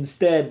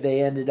 Instead,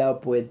 they ended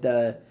up with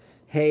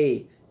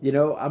hey,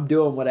 I'm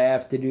doing what I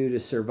have to do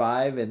to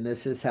survive, and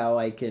this is how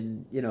I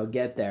can,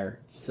 get there.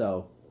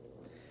 So,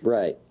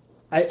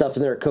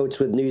 stuffing their coats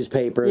with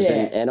newspapers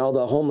and all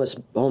the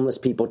homeless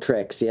people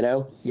tricks,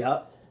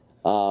 Yep.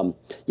 I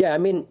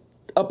mean,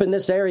 up in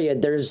this area,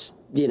 there's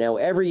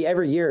every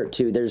year or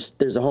two,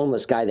 there's a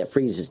homeless guy that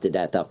freezes to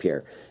death up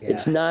here. Yeah.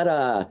 It's not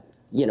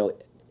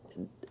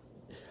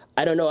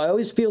I don't know. I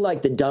always feel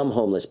like the dumb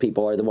homeless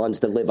people are the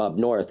ones that live up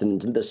north,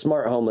 and the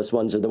smart homeless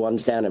ones are the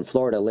ones down in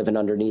Florida living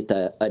underneath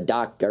a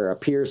dock or a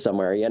pier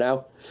somewhere,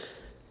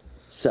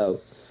 So,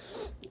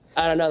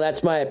 I don't know.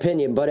 That's my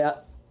opinion,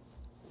 but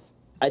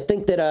I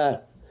think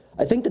that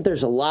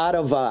there's a lot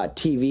of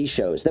TV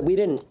shows that we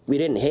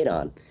didn't hit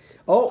on.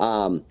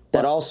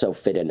 That also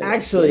fit into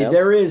actually this,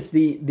 there is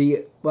the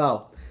do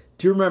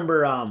you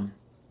remember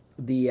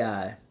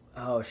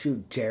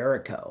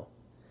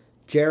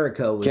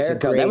Jericho was a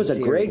great that was a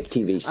series. Great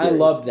TV series. I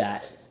love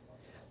that.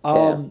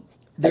 And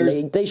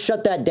they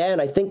shut that down.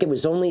 I think it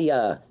was only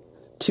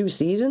 2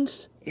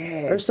 seasons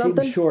or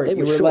something. Short. You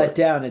were let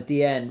down at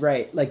the end,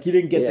 right? Like you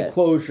didn't get the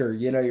closure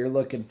you're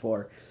looking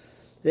for.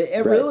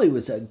 It really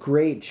was a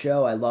great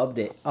show. I loved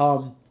it.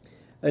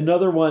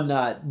 Another one,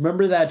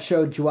 remember that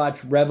show, did you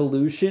watch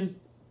Revolution?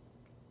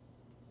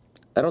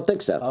 I don't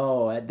think so.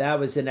 Oh, that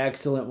was an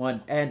excellent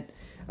one. And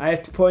I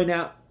have to point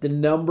out the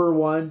number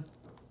 1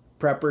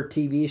 prepper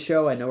TV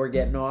show. I know we're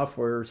getting off.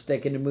 We're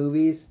sticking to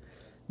movies.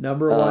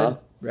 Number 1,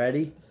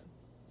 ready?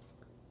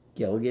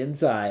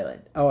 Gilligan's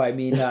Island. Oh, I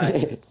mean,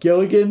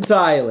 Gilligan's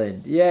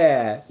Island.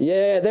 Yeah.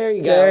 Yeah, there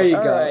you go. There you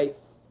All go. Right.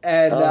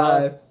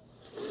 And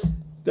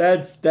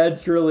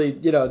that's really,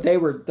 they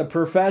were, the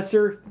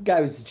professor, the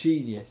guy was a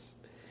genius.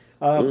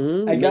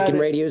 Making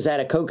radios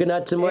out of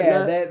coconuts and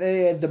whatnot. Yeah,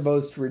 they had the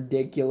most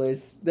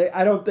ridiculous.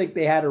 I don't think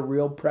they had a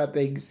real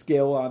prepping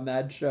skill on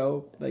that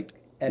show. Like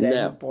at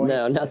any point,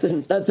 no,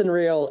 nothing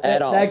real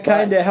at all. That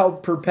kind of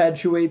helped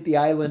perpetuate the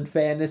island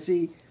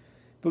fantasy.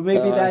 But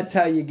maybe that's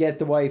how you get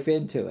the wife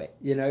into it.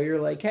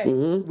 You're like, hey,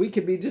 we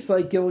could be just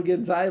like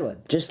Gilligan's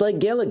Island, just like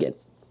Gilligan.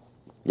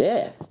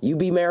 Yeah, you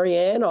be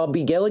Marianne, I'll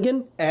be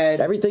Gilligan, and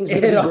everything's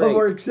gonna be great. It all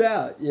works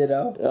out.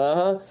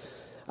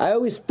 I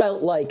always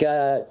felt like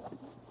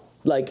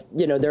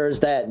there's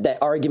that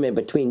argument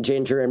between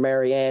Ginger and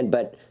Marianne,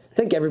 but I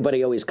think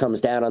everybody always comes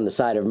down on the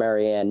side of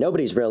Marianne.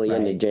 Nobody's really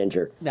into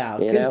Ginger. No,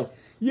 because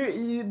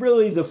you're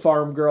really the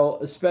farm girl,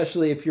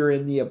 especially if you're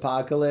in the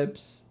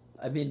apocalypse.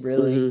 I mean,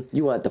 really.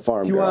 You want the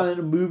farm girl. Do you want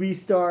a movie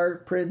star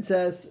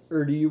princess,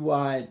 or do you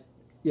want,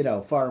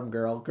 farm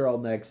girl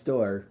next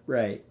door?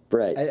 Right.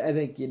 Right. I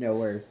think you know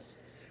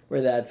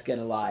where that's going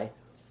to lie.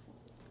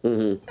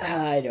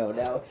 I don't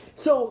know.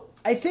 So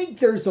I think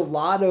there's a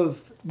lot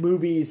of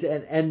movies,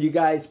 and you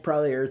guys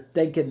probably are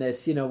thinking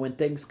this, when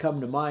things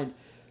come to mind.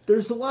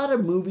 There's a lot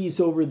of movies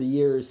over the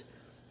years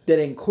that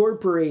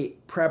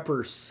incorporate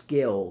prepper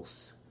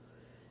skills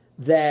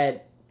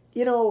that,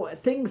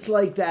 things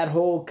like that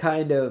whole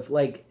kind of,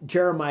 like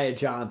Jeremiah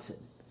Johnson,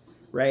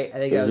 right? I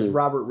think that was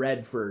Robert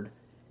Redford.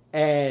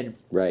 And,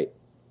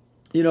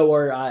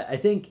 or I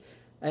think,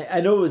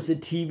 I know it was a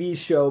TV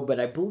show, but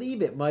I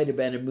believe it might have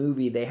been a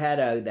movie. They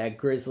had that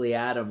Grizzly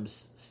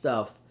Adams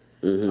stuff.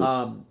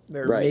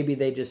 Maybe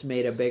they just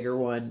made a bigger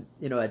one,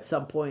 at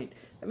some point.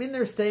 I mean,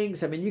 there's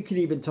things, you can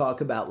even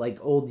talk about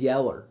like Old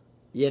Yeller,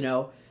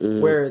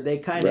 where they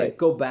kind of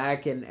go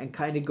back and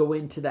kind of go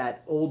into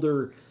that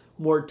older,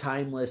 more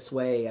timeless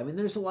way. I mean,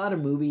 there's a lot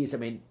of movies.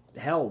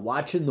 Hell,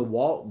 watching the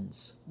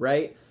Waltons,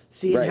 right?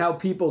 Seeing how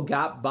people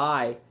got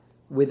by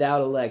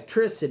without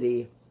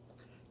electricity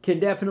can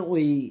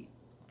definitely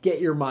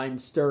get your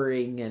mind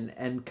stirring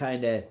and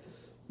kind of,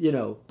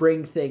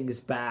 bring things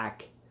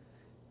back.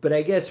 But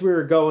I guess we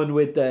were going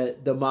with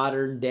the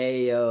modern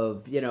day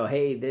of,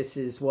 hey, this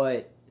is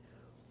what,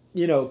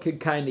 could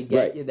kind of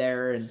get you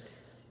there. And,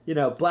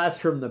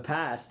 Blast from the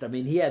Past. I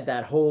mean, he had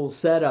that whole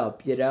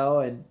setup,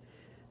 and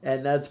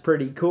that's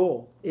pretty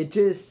cool. It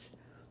just,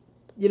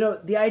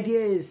 the idea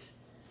is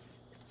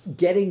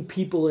getting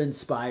people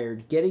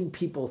inspired, getting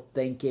people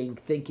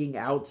thinking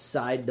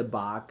outside the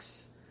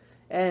box.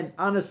 And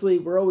honestly,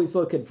 we're always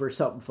looking for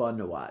something fun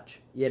to watch.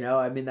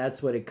 I mean,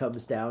 that's what it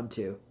comes down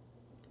to.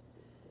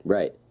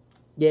 Right.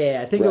 Yeah,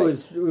 I think it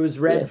was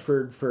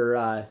Redford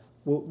for,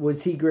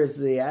 was he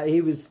Grizzly?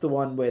 He was the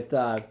one with,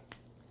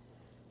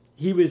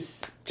 he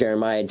was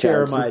Jeremiah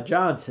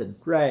Johnson.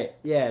 Right.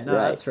 Yeah, no,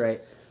 that's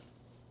right.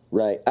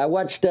 Right. I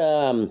watched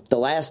The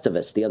Last of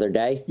Us the other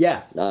day.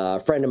 Yeah. A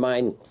friend of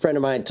mine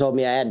told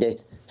me I had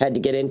to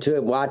get into it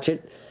and watch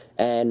it.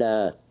 And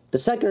the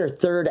second or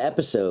third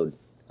episode,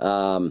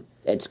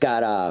 it's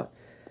got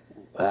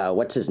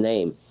what's his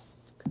name?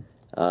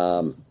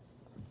 From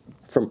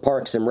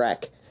Parks and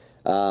Rec.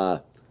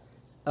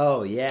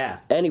 Oh yeah.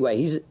 Anyway,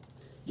 he's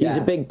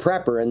a big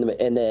prepper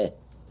in the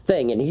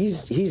thing, and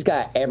he's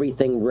got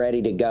everything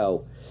ready to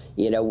go.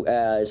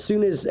 As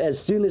soon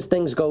as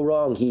things go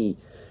wrong, he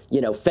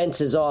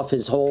fences off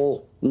his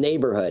whole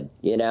neighborhood.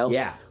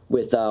 Yeah.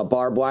 With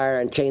barbed wire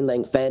and chain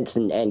link fence,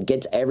 and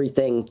gets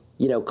everything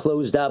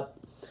closed up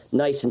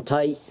nice and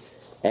tight,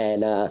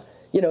 and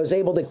is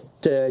able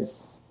to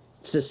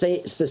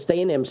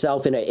sustain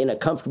himself in a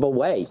comfortable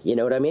way. You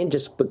know what I mean?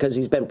 Just because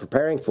he's been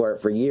preparing for it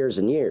for years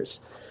and years,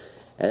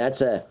 and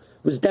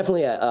was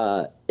definitely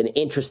an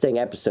interesting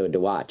episode to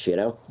watch.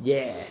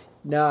 Yeah.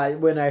 No,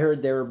 when I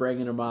heard they were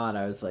bringing him on,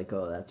 I was like,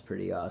 oh, that's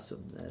pretty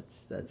awesome.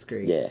 That's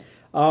great. Yeah.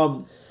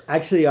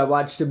 Actually, I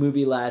watched a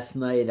movie last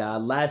night,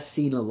 Last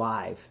Seen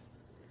Alive,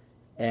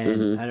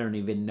 and I don't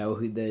even know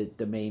who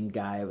the main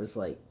guy was.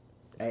 Like,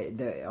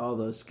 all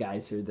those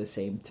guys are the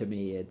same to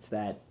me. It's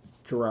that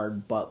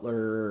Gerard Butler,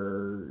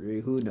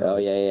 or who knows? Oh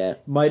yeah.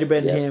 Might have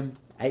been him.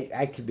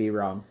 I could be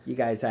wrong. You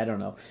guys, I don't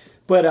know.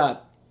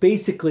 But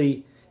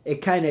basically,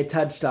 it kind of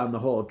touched on the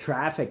whole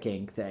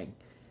trafficking thing,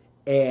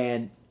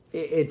 and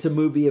it's a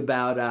movie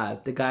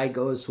about the guy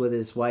goes with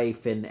his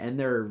wife, and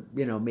they're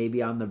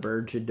maybe on the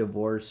verge of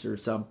divorce or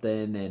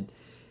something,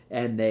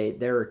 and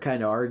they're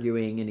kind of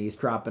arguing, and he's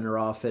dropping her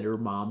off at her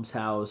mom's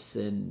house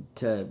and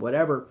to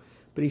whatever,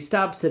 but he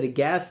stops at a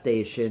gas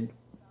station,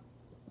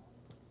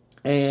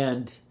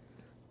 and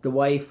the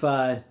wife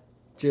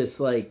just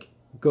like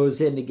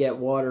goes in to get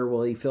water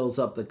while he fills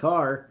up the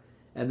car,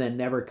 and then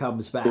never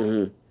comes back.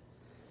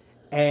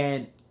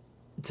 And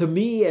to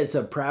me, as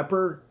a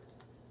prepper,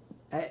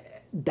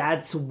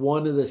 that's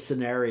one of the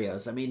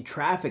scenarios. I mean,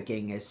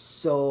 trafficking is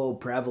so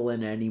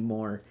prevalent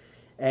anymore,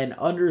 and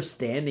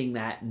understanding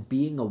that and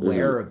being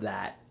aware of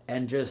that,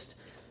 and just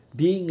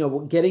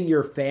getting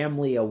your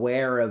family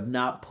aware of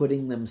not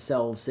putting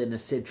themselves in a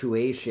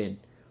situation,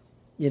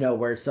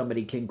 where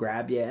somebody can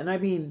grab you. And I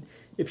mean,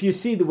 if you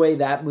see the way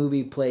that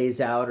movie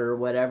plays out or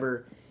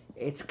whatever,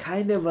 it's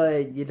kind of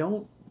I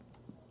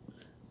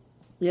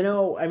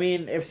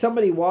mean, if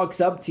somebody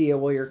walks up to you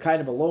while you're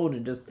kind of alone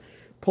and just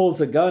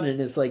pulls a gun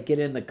and is like, get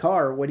in the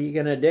car, what are you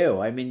going to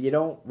do? I mean, you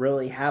don't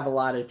really have a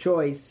lot of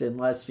choice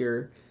unless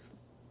you're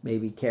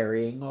maybe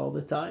carrying all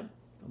the time.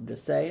 I'm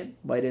just saying.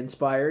 Might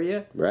inspire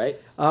you. Right.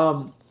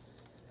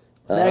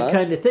 That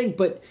kind of thing.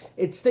 But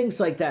it's things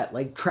like that.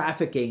 Like,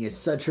 trafficking is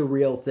such a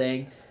real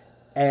thing.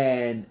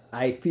 And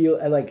I feel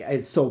like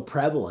it's so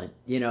prevalent.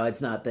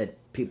 It's not that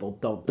people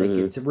don't think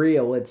it's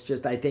real. It's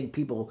just, I think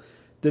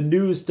the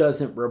news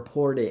doesn't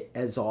report it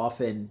as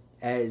often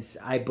as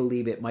I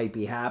believe it might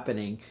be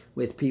happening,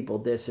 with people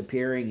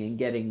disappearing and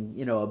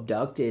getting,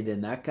 abducted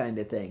and that kind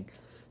of thing.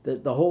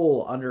 The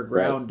whole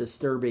underground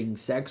disturbing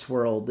sex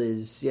world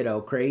is,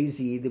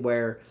 crazy,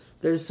 where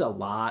there's a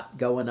lot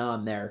going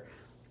on there.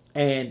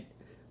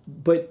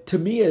 But to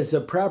me, as a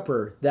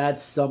prepper,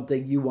 that's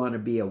something you want to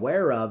be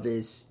aware of,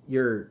 is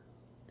your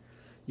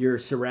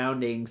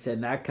surroundings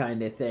and that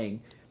kind of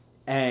thing.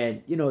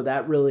 And,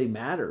 that really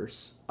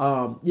matters,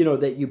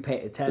 that you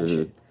pay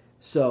attention.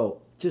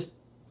 So just,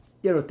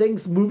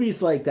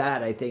 movies like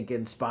that, I think,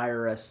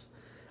 inspire us.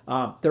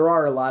 There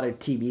are a lot of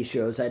TV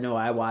shows. I know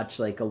I watch,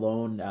 like,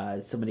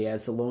 Alone. Somebody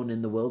has Alone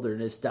in the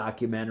Wilderness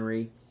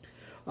documentary.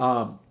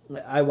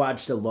 I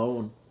watched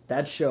Alone.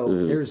 That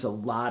show, there's a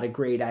lot of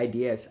great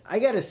ideas. I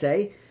got to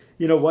say,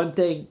 one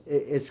thing,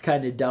 it's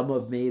kind of dumb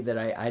of me that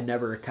I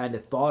never kind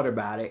of thought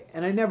about it.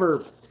 And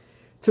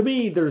to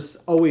me, there's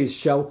always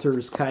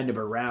shelters kind of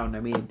around. I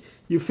mean,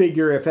 you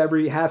figure if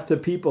half the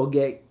people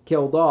get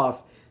killed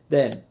off,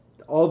 then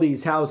all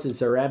these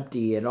houses are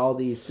empty and all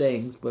these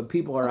things, but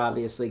people are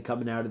obviously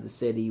coming out of the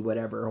city,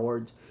 whatever,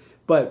 hordes.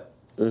 But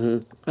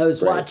I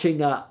was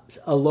watching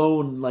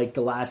Alone, like,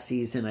 the last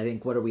season. I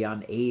think, what are we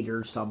on, 8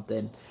 or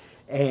something?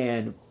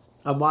 And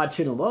I'm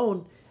watching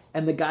Alone,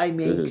 and the guy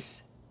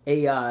makes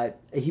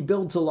he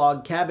builds a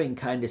log cabin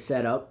kind of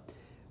setup,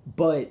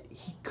 but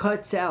he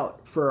cuts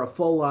out for a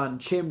full-on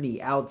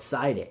chimney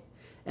outside it.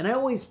 And I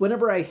always,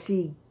 whenever I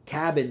see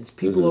cabins,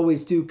 people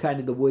always do kind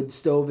of the wood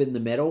stove in the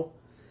middle.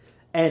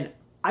 And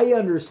I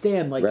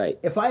understand, like,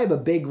 if I have a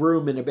big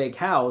room in a big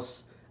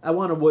house, I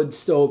want a wood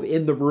stove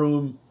in the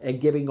room and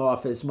giving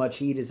off as much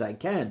heat as I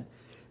can.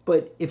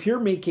 But if you're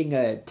making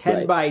a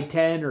 10 by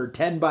 10 or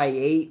 10 by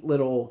 8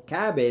 little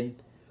cabin,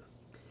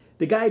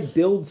 the guy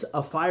builds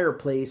a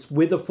fireplace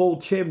with a full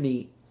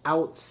chimney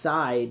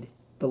outside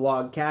the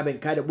log cabin,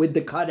 kind of with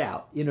the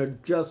cutout, you know,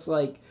 just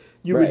like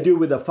you would do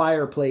with a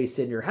fireplace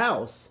in your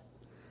house.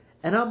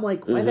 And I'm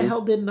like, why the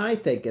hell didn't I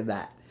think of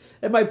that?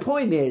 And my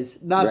point is,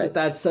 not that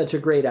that's such a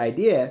great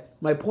idea.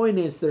 My point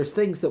is there's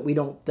things that we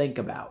don't think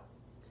about.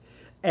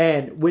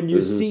 And when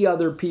you see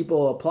other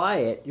people apply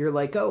it, you're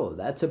like, oh,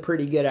 that's a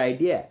pretty good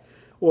idea.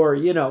 Or,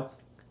 you know,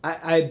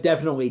 I've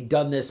definitely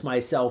done this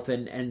myself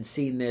and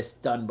seen this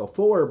done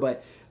before,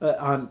 but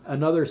on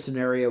another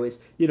scenario is,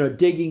 you know,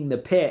 digging the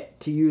pit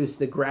to use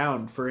the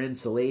ground for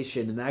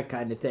insulation and that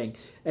kind of thing,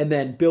 and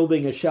then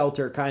building a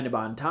shelter kind of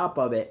on top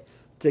of it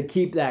to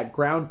keep that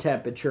ground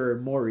temperature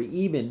more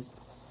even.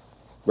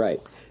 Right.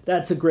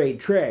 That's a great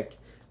trick.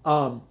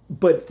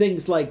 But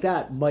things like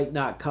that might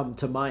not come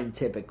to mind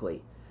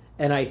typically.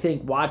 And I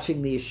think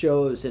watching these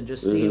shows and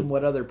just seeing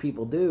what other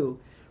people do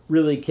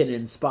really can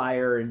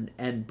inspire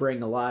and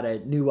bring a lot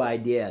of new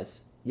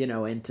ideas, you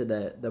know, into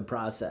the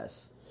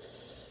process.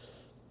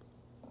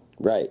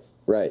 Right.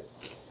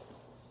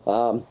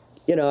 You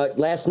know,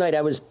 last night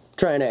I was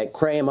trying to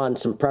cram on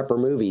some prepper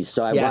movies,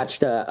 so I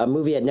watched a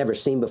movie I'd never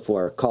seen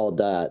before called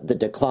The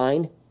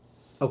Decline.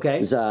 Okay. It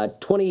was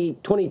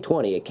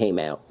 2020 it came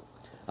out.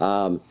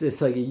 Is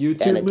this like a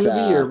YouTube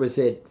movie or was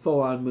it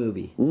full-on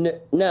movie?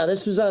 No,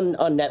 this was on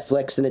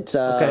Netflix, and it's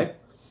okay.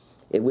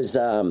 It was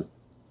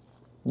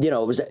you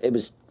know, it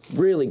was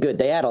really good.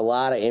 They had a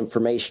lot of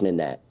information in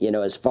that, you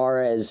know, as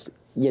far as,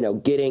 you know,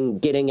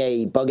 getting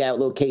a bug out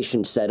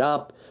location set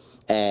up,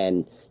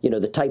 and, you know,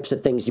 the types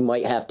of things you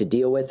might have to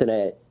deal with in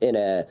a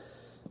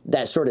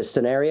that sort of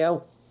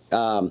scenario.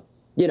 You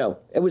know,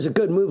 it was a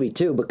good movie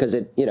too, because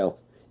it, you know,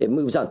 it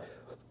moves on,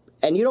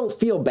 and you don't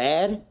feel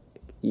bad.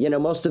 You know,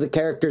 most of the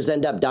characters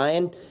end up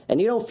dying,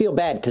 and you don't feel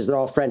bad because they're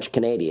all French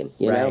Canadian.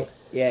 You know,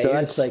 yeah. So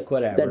that's like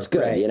whatever. That's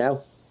good. You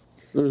know,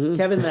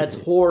 Kevin, that's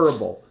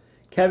horrible.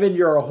 Kevin,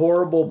 you're a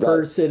horrible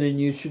person, and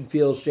you should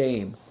feel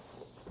shame.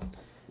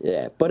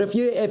 Yeah, but if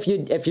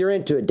you're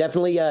into it,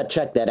 definitely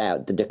check that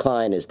out. The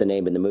Decline is the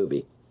name of the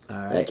movie. All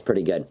right, that's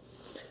pretty good.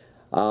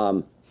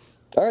 All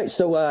right,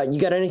 so you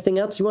got anything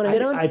else you want to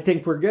hit on? I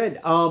think we're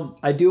good.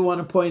 I do want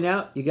to point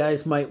out, you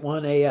guys might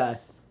want a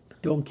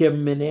Don't Give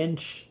 'Em an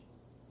Inch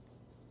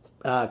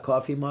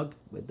coffee mug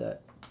with the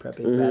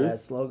Prepping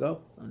Badass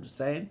logo. I'm just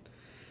saying,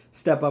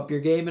 step up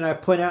your game. And I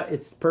point out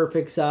it's the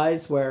perfect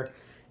size where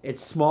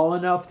it's small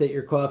enough that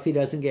your coffee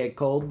doesn't get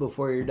cold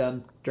before you're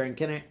done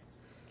drinking it.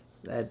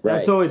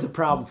 That's always a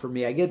problem for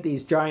me. I get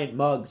these giant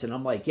mugs and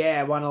I'm like, yeah,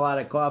 I want a lot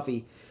of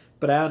coffee,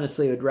 but I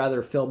honestly would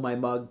rather fill my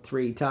mug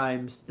 3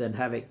 times than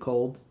have it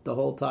cold the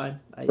whole time.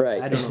 I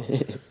don't know.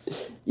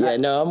 Yeah,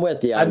 no, I'm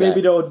with you. I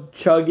maybe don't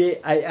chug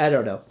it. I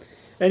don't know.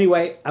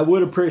 Anyway, I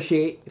would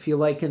appreciate if you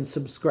like and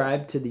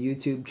subscribe to the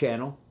YouTube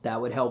channel.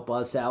 That would help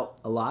us out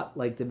a lot.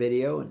 Like the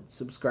video and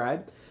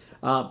subscribe.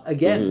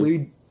 Again,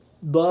 we'd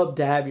love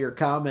to have your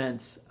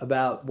comments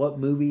about what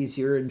movies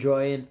you're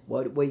enjoying,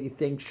 what you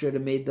think should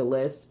have made the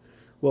list,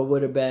 what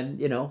would have been,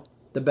 you know,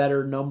 the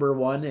better number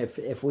one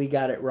if we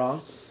got it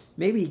wrong.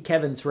 Maybe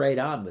Kevin's right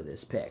on with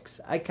his picks.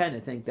 I kind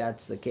of think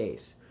that's the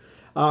case.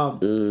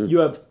 You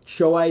have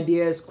show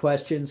ideas,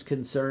 questions,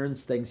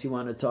 concerns, things you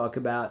want to talk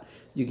about.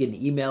 You can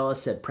email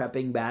us at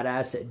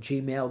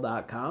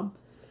preppingbadass@gmail.com.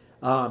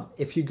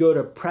 If you go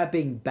to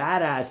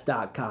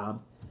preppingbadass.com,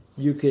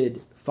 you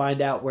could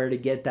find out where to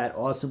get that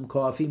awesome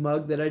coffee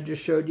mug that I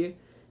just showed you.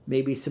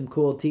 Maybe some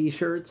cool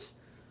t-shirts.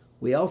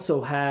 We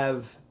also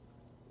have...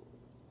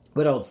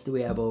 What else do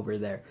we have over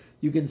there?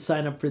 You can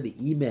sign up for the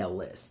email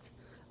list.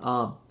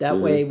 That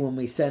way, when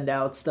we send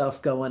out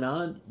stuff going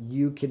on,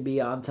 you can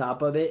be on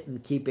top of it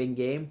and keep in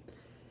game.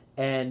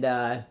 And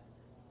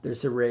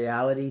there's a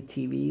reality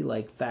TV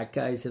like Fat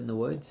Guys in the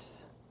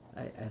Woods.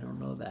 I don't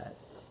know that.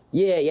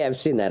 Yeah, I've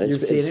seen that.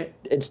 You've seen it?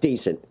 It's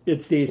decent.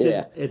 It's decent?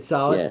 Yeah. It's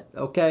solid? Yeah.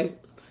 Okay.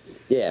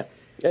 Yeah.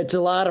 It's a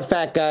lot of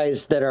fat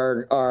guys that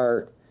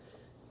are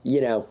you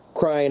know,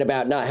 crying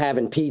about not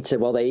having pizza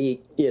while they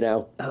eat, you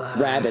know,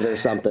 rabbit or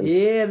something.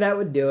 Yeah, that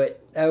would do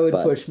it. That would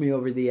push me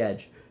over the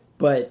edge.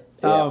 But,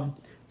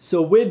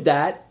 so with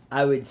that,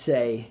 I would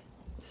say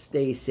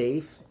stay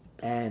safe,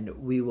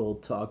 and we will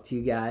talk to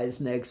you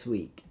guys next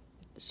week.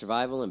 The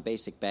Survival and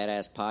Basic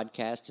Badass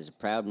Podcast is a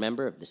proud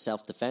member of the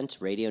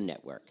Self-Defense Radio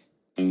Network.